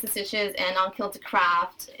on Twisted Stitches and on Kilted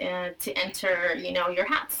Craft to enter, your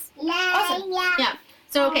hats. Awesome. Yeah.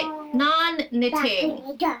 So, okay,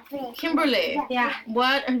 non-knitting. Kimberly. Yeah.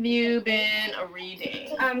 What have you been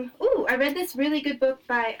reading? I read this really good book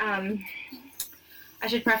by, I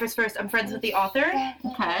should preface first, I'm friends with the author.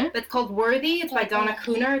 Okay. It's called Worthy. It's by Donna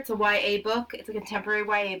Kuhner. It's a YA book. It's a contemporary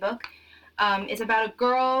YA book. It's about a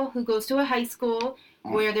girl who goes to a high school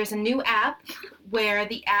where there's a new app where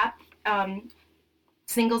the app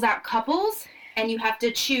singles out couples, and you have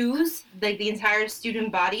to choose, like the entire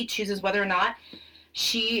student body chooses whether or not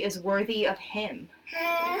she is worthy of him.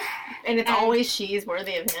 And it's always she's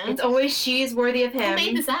worthy of him? It's always she's worthy of him. Who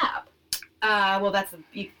made this app? Well,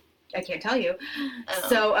 I can't tell you. Oh.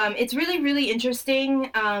 So it's really, really interesting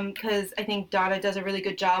because I think Donna does a really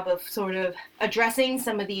good job of sort of addressing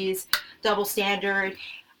some of these double standards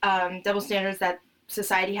that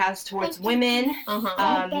society has towards women,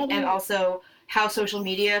 and also how social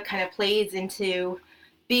media kind of plays into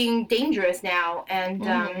being dangerous now, and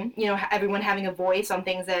everyone having a voice on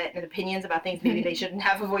things and opinions about things maybe they shouldn't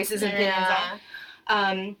have voices and opinions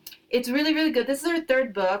on. It's really, really good. This is her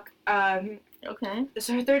third book. Okay. This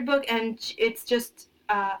is her third book, and it's just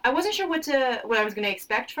I wasn't sure what I was going to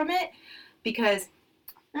expect from it because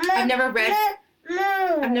I've never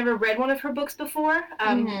read one of her books before.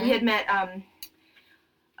 We had met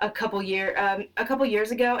a couple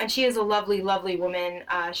years ago, and she is a lovely, lovely woman.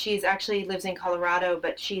 She's actually lives in Colorado,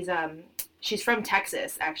 but she's from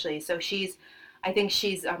Texas actually. So I think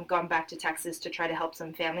she's gone back to Texas to try to help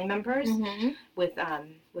some family members with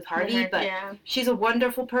Harvey. But she's a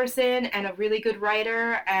wonderful person and a really good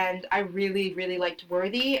writer, and I really, really liked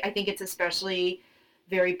Worthy. I think it's especially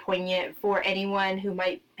very poignant for anyone who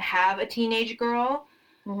might have a teenage girl,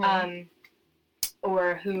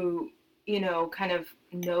 or who kind of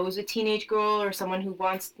knows a teenage girl, or someone who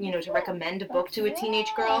wants to recommend a book to a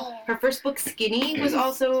teenage girl. Her first book, Skinny, was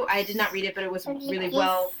also, I did not read it, but it was really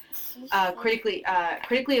well critically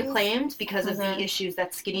acclaimed because of the issues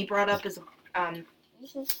that Skinny brought up as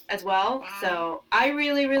well. So I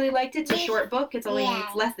really, really liked it. It's a short book. It's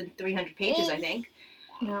less than 300 pages, I think.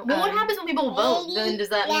 Yeah. Well, what happens when people vote? Then does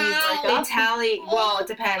that mean they tally? Well, it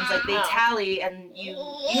depends. Like they tally, and you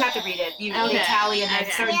have to read it. They tally, and then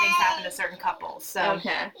certain things happen to certain couples. So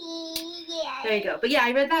there you go. But yeah,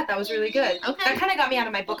 I read that. That was really good. Okay. That kind of got me out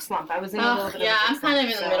of my book slump. I was in a little bit of a book slump. I'm kind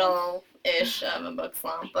of in the middle-ish of a book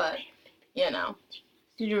slump, but Did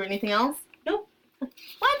you read anything else? Nope.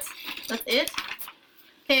 What? That's it?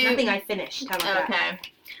 Okay. Nothing I finished. How about that?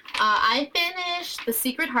 I finished The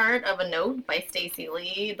Secret Heart of a Note by Stacey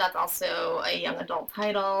Lee. That's also a young adult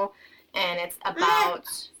title, and it's about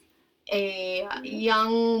a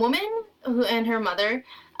young woman and her mother.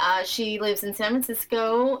 She lives in San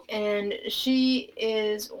Francisco, and she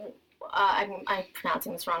is, I'm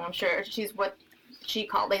pronouncing this wrong, I'm sure. She's what they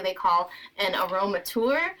call an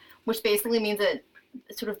aromateur, which basically means that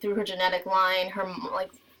sort of through her genetic line,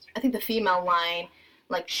 I think the female line,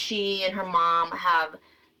 she and her mom have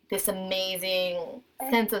this amazing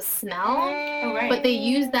sense of smell. Oh, right. But they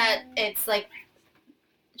use that, it's like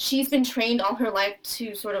she's been trained all her life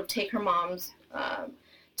to sort of take her mom's,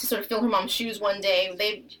 to sort of fill her mom's shoes one day.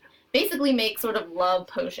 They basically make sort of love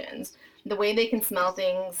potions. The way they can smell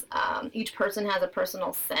things, each person has a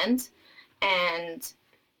personal scent, and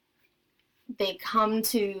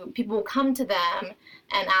people will come to them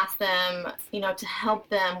and ask them, to help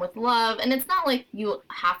them with love. And it's not like you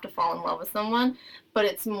have to fall in love with someone, but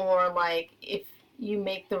it's more like if you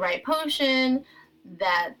make the right potion,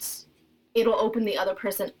 that it'll open the other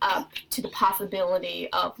person up to the possibility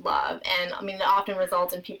of love. And it often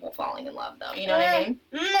results in people falling in love, though. You know what I mean?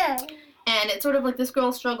 And it's sort of like this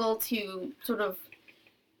girl's struggle to sort of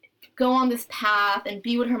go on this path and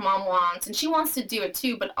be what her mom wants. And she wants to do it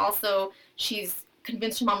too, but also she's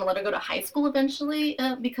convinced her mom to let her go to high school eventually,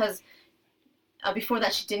 because before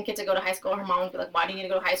that she didn't get to go to high school. Her mom would be like, why do you need to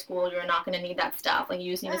go to high school? You're not going to need that stuff.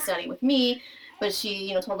 You just need to study with me. But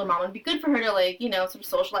she, told her mom it would be good for her to, sort of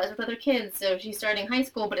socialize with other kids. So she's starting high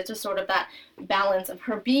school, but it's just sort of that balance of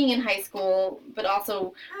her being in high school, but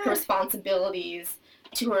also her responsibilities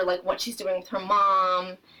to her, what she's doing with her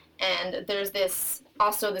mom. And there's this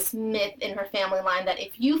myth in her family line that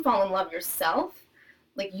if you fall in love yourself,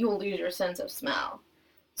 you'll lose your sense of smell.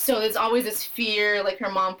 So there's always this fear,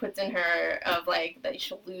 her mom puts in her of, that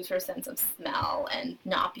she'll lose her sense of smell and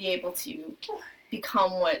not be able to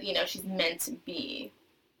become what, she's meant to be.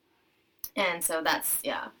 And so that's,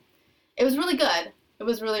 it was really good. It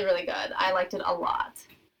was really, really good. I liked it a lot.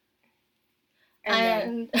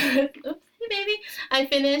 And oops, hey baby. I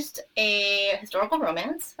finished a historical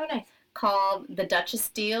romance. Oh, nice. Called The Duchess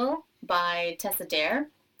Deal by Tessa Dare.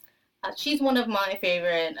 She's one of my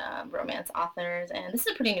favorite romance authors, and this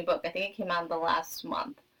is a pretty new book. I think it came out the last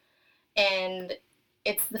month. And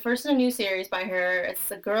it's the first in a new series by her. It's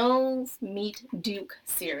the Girls Meet Duke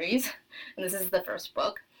series, and this is the first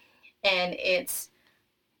book. And it's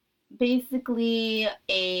basically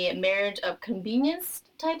a marriage of convenience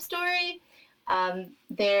type story.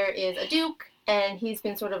 There is a duke, and he's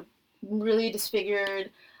been sort of really disfigured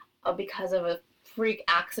because of a freak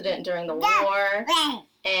accident during the war.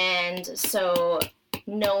 And so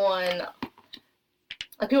no one,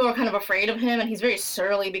 like, people are kind of afraid of him, and he's very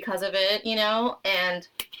surly because of it, you know, and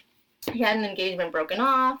he had an engagement broken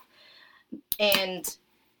off, and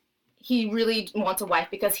he really wants a wife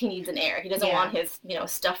because he needs an heir. He doesn't want his, you know,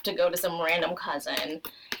 stuff to go to some random cousin,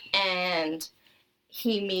 and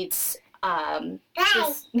he meets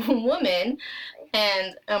this woman,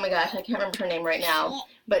 and oh my gosh, I can't remember her name right now,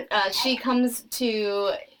 but she comes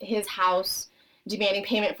to his house demanding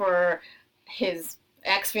payment for his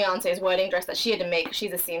ex-fiance's wedding dress that she had to make.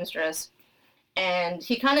 She's a seamstress. And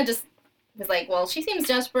he kind of just was like, well, she seems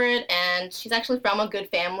desperate, and she's actually from a good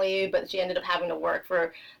family, but she ended up having to work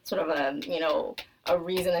for sort of a, you know, a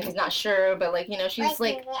reason that he's not sure, but, like, you know, she's,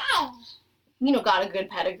 like, you know, got a good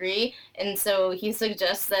pedigree, and so he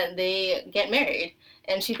suggests that they get married.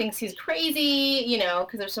 And she thinks he's crazy, you know,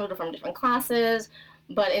 because they're sort of from different classes,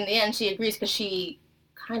 but in the end she agrees because she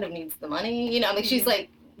kind of needs the money, you know, like, she's, like,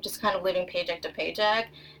 just kind of living paycheck to paycheck,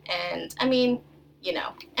 and, I mean, you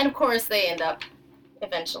know, and of course they end up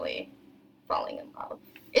eventually falling in love.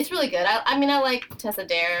 It's really good. I mean, I like Tessa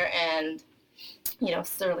Dare and, you know,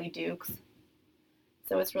 surly dukes,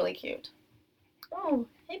 so it's really cute. Oh,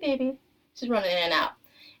 hey baby. She's running in and out.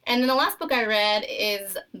 And then the last book I read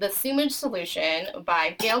is The Sumage Solution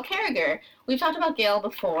by Gail Carriger. We've talked about Gail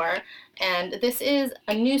before, and this is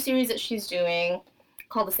a new series that she's doing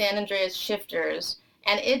called The San Andreas Shifters,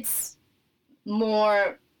 and it's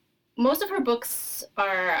more, most of her books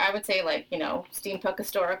are, I would say, like, you know, steampunk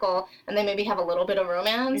historical, and they maybe have a little bit of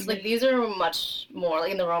romance. Like, these are much more,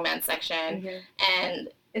 like, in the romance section, and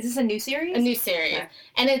is this a new series? A new series. Yeah.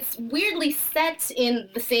 And it's weirdly set in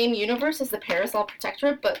the same universe as the Parasol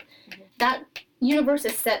Protectorate, but that universe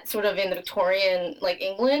is set sort of in the Victorian, like,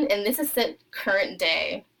 England, and this is set current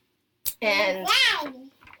day. And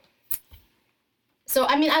so,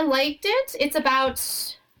 I mean, I liked it. It's about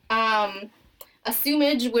a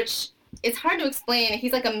Sumage, which it's hard to explain.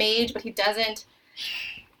 He's like a mage, but he doesn't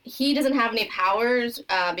have any powers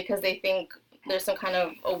because they think there's some kind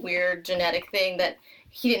of a weird genetic thing that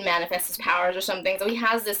he didn't manifest his powers or something. So he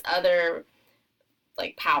has this other,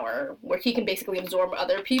 like, power where he can basically absorb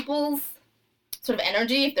other people's sort of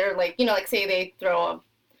energy. If they're, like, you know, like, say they throw a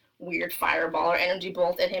weird fireball or energy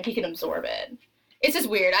bolt at him, he can absorb it. It's just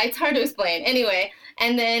weird. It's hard to explain. Anyway,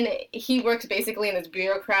 and then he works basically in this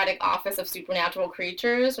bureaucratic office of supernatural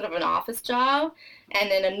creatures, sort of an office job.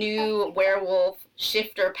 And then a new werewolf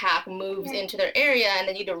shifter pack moves into their area, and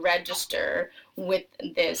they need to register with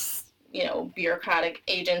this, you know, bureaucratic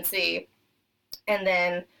agency. And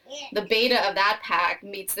then the beta of that pack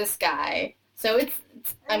meets this guy. So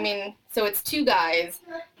it's two guys,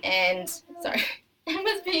 and sorry,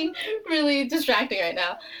 Emma's being really distracting right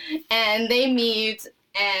now. And they meet,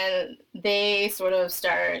 and they sort of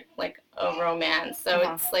start, like, a romance. So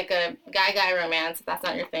it's like a guy-guy romance. If that's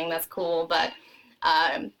not your thing, that's cool. But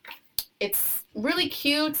it's really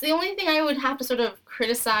cute. The only thing I would have to sort of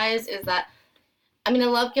criticize is that, I mean, I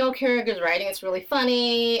love Gail Carriger's writing. It's really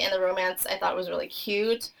funny, and the romance I thought was really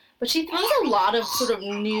cute. But she throws a lot of sort of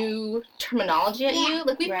new terminology at you.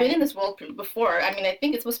 Like, we've been in this world before. I mean, I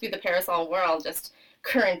think it's supposed to be the Parasol world, just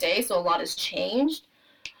current day, so a lot has changed.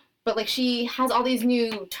 But, like, she has all these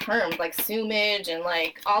new terms, like sumage and,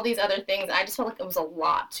 like, all these other things. I just felt like it was a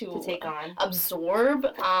lot to take on, absorb.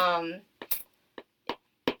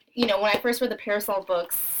 You know, when I first read the Parasol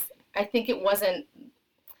books, I think it wasn't,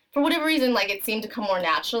 for whatever reason, like, it seemed to come more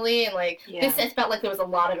naturally. And, like, this, it felt like there was a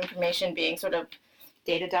lot of information being sort of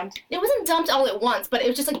data dumped. It wasn't dumped all at once, but it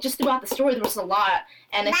was just, like, just throughout the story there was a lot.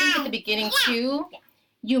 And I think at the beginning, too,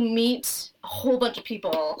 you meet a whole bunch of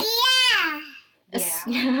people.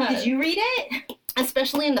 Yeah. Did you read it?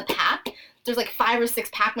 Especially in the pack. There's, like, 5 or 6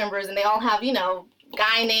 pack members, and they all have, you know,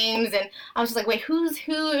 guy names. And I was just like, wait, who's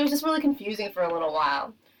who? It was just really confusing for a little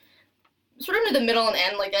while. Sort of near the middle and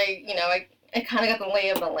end, like, I kind of got the lay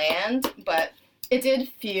of the land, but it did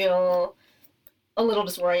feel a little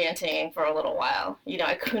disorienting for a little while. You know,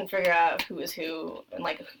 I couldn't figure out who was who and,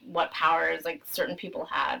 like, what powers, like, certain people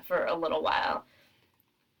had for a little while.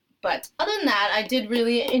 But other than that, I did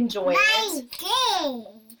really enjoy it.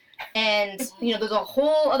 And, you know, there's a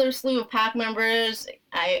whole other slew of PAC members.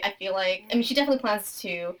 I feel like, I mean, she definitely plans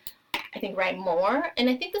to, I think, write more. And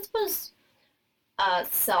I think this was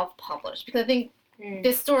self-published, because I think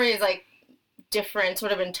this story is, like, different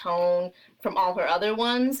sort of in tone from all her other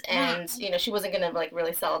ones. And, you know, she wasn't going to, like,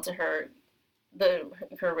 really sell it to her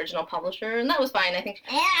original publisher. And that was fine, I think.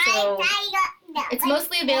 So it's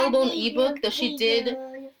mostly available in ebook, though she did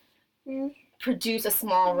produce a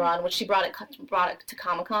small run, which she brought it to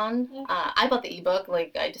Comic-Con. I bought the ebook,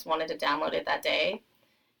 like, I just wanted to download it that day.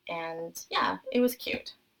 And, yeah, it was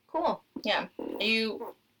cute. Cool. Yeah.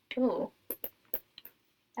 Ooh.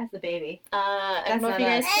 That's the baby. I don't know if you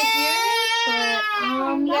guys could hear it, but,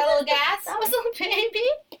 you got a little gas? That was a little baby.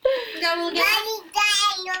 You got a little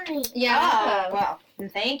gas? Yeah. Oh, well,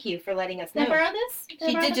 thank you for letting us know. Can I borrow this?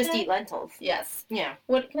 She did just eat lentils. Yes. Yeah.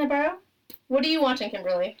 What, can I borrow? What are you watching,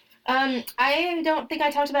 Kimberly? I don't think I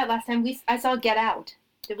talked about it last time. I saw Get Out.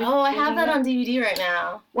 I have that on DVD right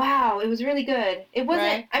now. Wow, it was really good. It wasn't,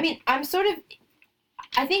 right. I mean,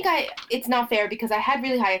 I think it's not fair because I had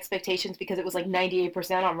really high expectations because it was like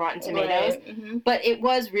 98% on Rotten Tomatoes, right. But it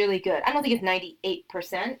was really good. I don't think it's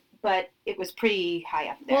 98%, but it was pretty high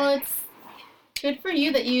up there. Well, it's good for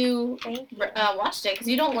you that you watched it, because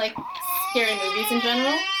you don't like scary movies in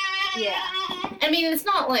general. Yeah. I mean, it's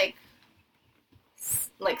not like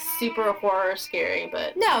super horror scary,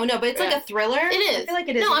 but no, but it's like a thriller. It is. I feel like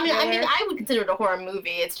it is. No, I mean, I would consider it a horror movie.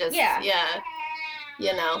 It's just yeah.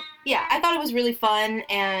 You know. Yeah, I thought it was really fun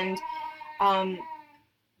and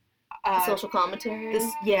social commentary.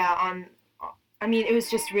 I mean, it was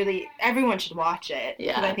just really, everyone should watch it.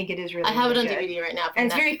 Yeah. Because I think it is really I have really it on good. DVD right now. And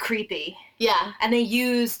it's very creepy. Yeah. And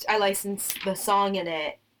I licensed the song in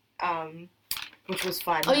it, which was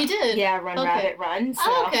fun. Oh, you did? Yeah, Run Rabbit Run.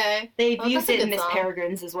 So okay. They've used it in Miss song.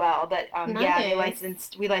 Peregrine's as well, but nice.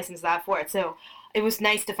 we licensed that for it. So it was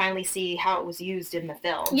nice to finally see how it was used in the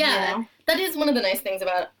film. Yeah. You know? That is one of the nice things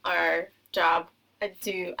about our job. I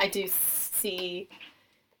do see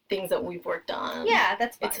things that we've worked on. Yeah,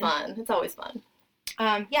 that's fun. It's fun. It's always fun.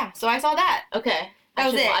 Yeah, so I saw that. Okay.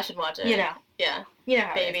 I should watch it. You know. Yeah. You know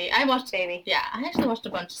how Baby. I watched Baby. Yeah, I actually watched a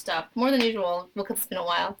bunch of stuff. More than usual, because it's been a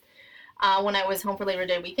while. When I was home for Labor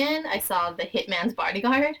Day weekend, I saw The Hitman's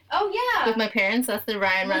Bodyguard. Oh, yeah. With my parents. That's the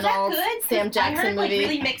Ryan Reynolds, Sam Jackson I heard, movie. Like,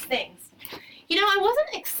 really mixed things. You know, I wasn't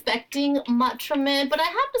expecting much from it, but I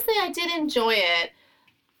have to say I did enjoy it.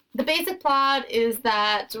 The basic plot is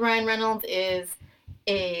that Ryan Reynolds is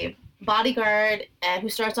a bodyguard who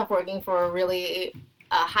starts off working for a really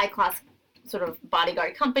high-class sort of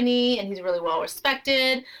bodyguard company, and he's really well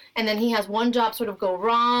respected. And then he has one job sort of go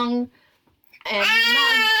wrong, and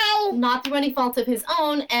not through any fault of his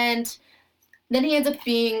own, and then he ends up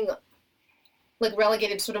being like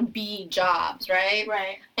relegated to sort of B jobs, right?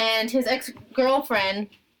 Right. And his ex-girlfriend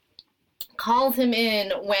calls him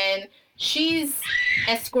in when she's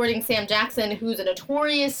escorting Sam Jackson, who's a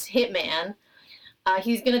notorious hitman.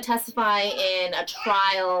 He's going to testify in a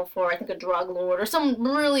trial for, I think, a drug lord or some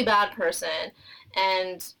really bad person.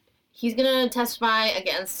 And he's going to testify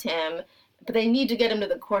against him, but they need to get him to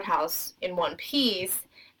the courthouse in one piece.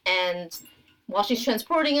 And while she's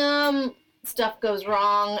transporting him, stuff goes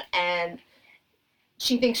wrong, and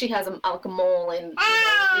she thinks she has a mole in the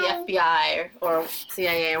FBI or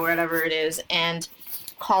CIA or whatever it is, and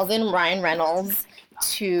calls in Ryan Reynolds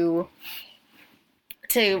to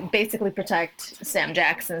basically protect Sam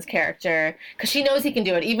Jackson's character, because she knows he can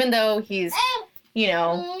do it, even though he's,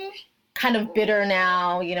 kind of bitter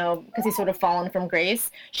now, because he's sort of fallen from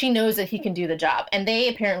grace. She knows that he can do the job, and they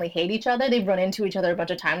apparently hate each other. They've run into each other a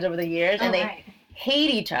bunch of times over the years, and they hate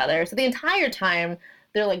each other. So the entire time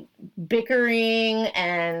they're like bickering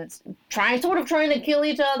and trying to kill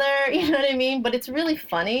each other. You know what I mean? But it's really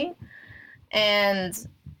funny, and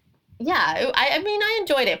yeah, I mean, I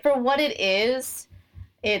enjoyed it for what it is.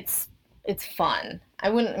 It's fun. I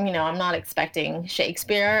wouldn't, I'm not expecting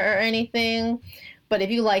Shakespeare or anything, but if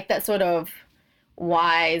you like that sort of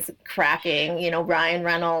wise cracking, Ryan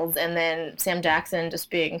Reynolds and then Sam Jackson just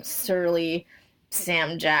being surly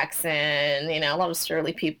Sam Jackson, a lot of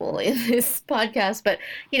surly people in this podcast, but,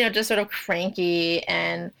 just sort of cranky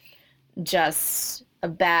and just a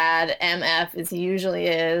bad MF as he usually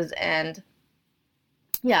is. And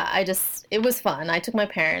yeah, it was fun. I took my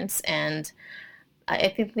parents, and I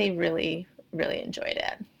think they really, really enjoyed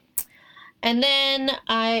it. And then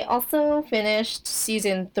I also finished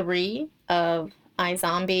season 3 of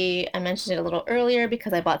iZombie. I mentioned it a little earlier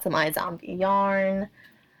because I bought some iZombie yarn,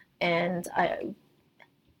 and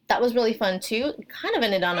that was really fun too. It kind of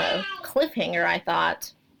ended on a cliffhanger, I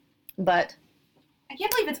thought, but I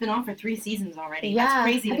can't believe it's been on for 3 seasons already. Yeah. That's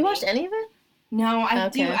crazy. Have you watched any of it? No, I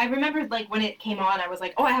do. I remember, like, when it came on, I was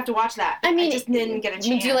like, oh, I have to watch that. I mean, I just didn't get a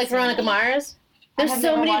chance. Do you like Veronica Mars? There's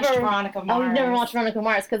so many Veronica Mars. Oh, you've never watched Veronica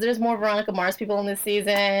Mars, because there's more Veronica Mars people in this season,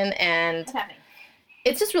 and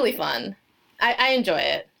it's just really fun. I enjoy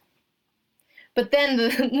it. But then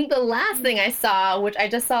the last thing I saw, which I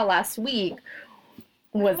just saw last week,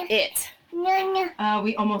 was It.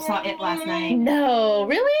 We almost saw It last night. No,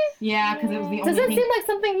 really? Yeah, because it was the only thing. Does it seem like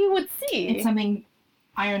something you would see? It's something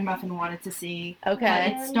Iron Muffin wanted to see.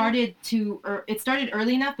 Okay. But it started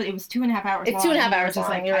early enough, but it was 2.5 hours long. It's 2.5 hours long,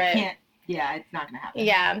 like, you're right. I can't, it's not going to happen.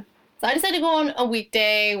 Yeah. So I decided to go on a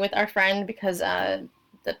weekday with our friend because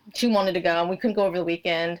she wanted to go, and we couldn't go over the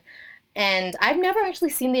weekend. And I've never actually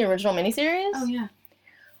seen the original miniseries. Oh, yeah.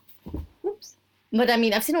 Oops. But, I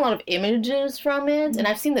mean, I've seen a lot of images from it, and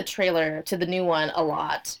I've seen the trailer to the new one a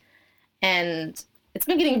lot. And it's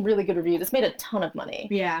been getting really good reviews. It's made a ton of money.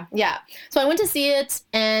 Yeah. Yeah. So I went to see it,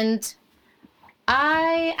 and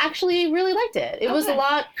I actually really liked it. It was a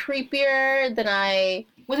lot creepier than I...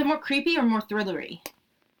 Was it more creepy or more thrillery?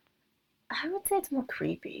 I would say it's more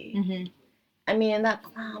creepy. Mm-hmm. I mean, that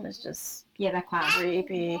clown is just... Yeah, that clown.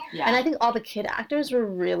 Creepy. Yeah. And I think all the kid actors were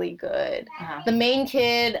really good. Uh-huh. The main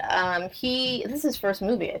kid, this is his first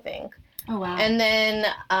movie, I think. Oh, wow. And then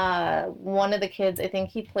one of the kids, I think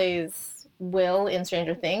he plays Will in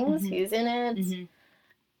Stranger Things. Mm-hmm. He's in it. Mm-hmm.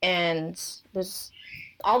 And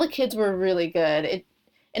all the kids were really good. And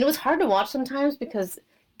it was hard to watch sometimes because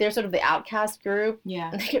they're sort of the outcast group. Yeah.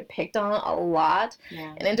 And they get picked on a lot.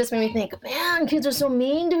 Yeah. And it just made me think, man, kids are so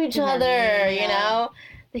mean to each other, you know?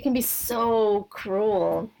 They can be so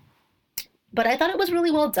cruel. But I thought it was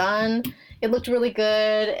really well done. It looked really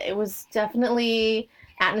good. It was definitely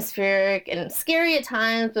atmospheric and scary at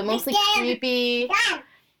times, but mostly creepy.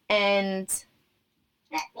 And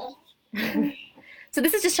so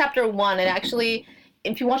this is just chapter 1. And actually,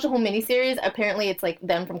 if you watch the whole miniseries, apparently it's like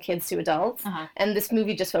them from kids to adults. Uh-huh. And this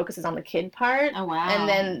movie just focuses on the kid part. Oh, wow. And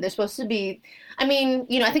then there's supposed to be... I mean,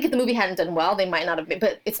 I think if the movie hadn't done well, they might not have been...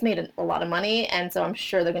 But it's made a lot of money, and so I'm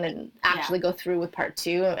sure they're going to actually go through with part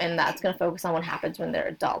 2, and that's going to focus on what happens when they're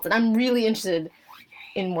adults. And I'm really interested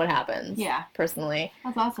in what happens, personally.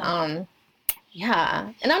 That's awesome. Yeah.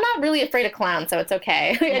 And I'm not really afraid of clowns, so it's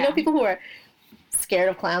okay. I know people who are scared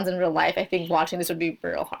of clowns in real life. I think watching this would be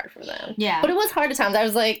real hard for them. Yeah. But it was hard at times. I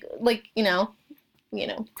was like,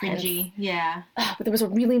 cringy. Yeah. But there was a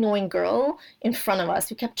really annoying girl in front of us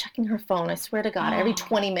who kept checking her phone, I swear to God, every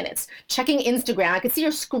 20 minutes. Checking Instagram. I could see her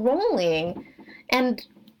scrolling. And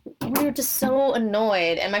we were just so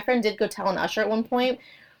annoyed. And my friend did go tell an usher at one point.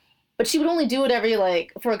 But she would only do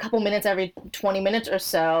it for a couple minutes every 20 minutes or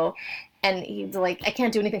so. And he's like, I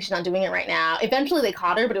can't do anything. She's not doing it right now. Eventually they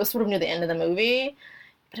caught her, but it was sort of near the end of the movie.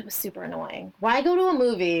 But it was super annoying. Why go to a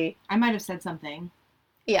movie? I might have said something.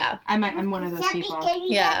 Yeah. I'm one of those people.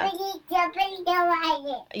 Yeah. That's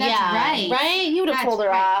right. Right? You would have pulled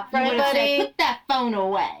her off. Right, buddy? Said, put that phone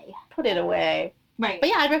away. Put it away. Right. But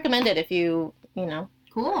yeah, I'd recommend it if you,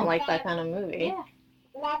 cool. like that kind of movie. Yeah.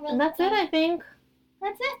 And that's it, I think.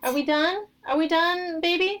 That's it. Are we done? Are we done,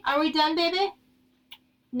 baby? Are we done, baby?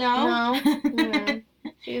 No. No.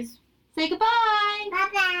 She's... Say goodbye.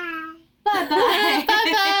 Bye-bye. Bye-bye.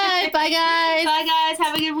 Bye-bye. Bye, guys. Bye, guys.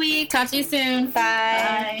 Have a good week. Talk to you soon.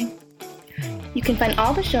 Bye. You can find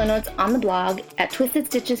all the show notes on the blog at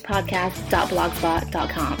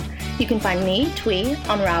twistedstitchespodcast.blogspot.com. You can find me, Twee,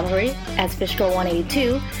 on Ravelry as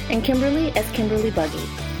FishGirl182 and Kimberly as Kimberly Buggy.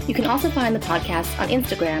 You can also find the podcast on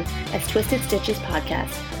Instagram as Twisted Stitches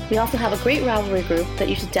Podcast. We also have a great Ravelry group that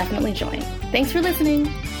you should definitely join. Thanks for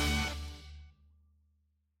listening.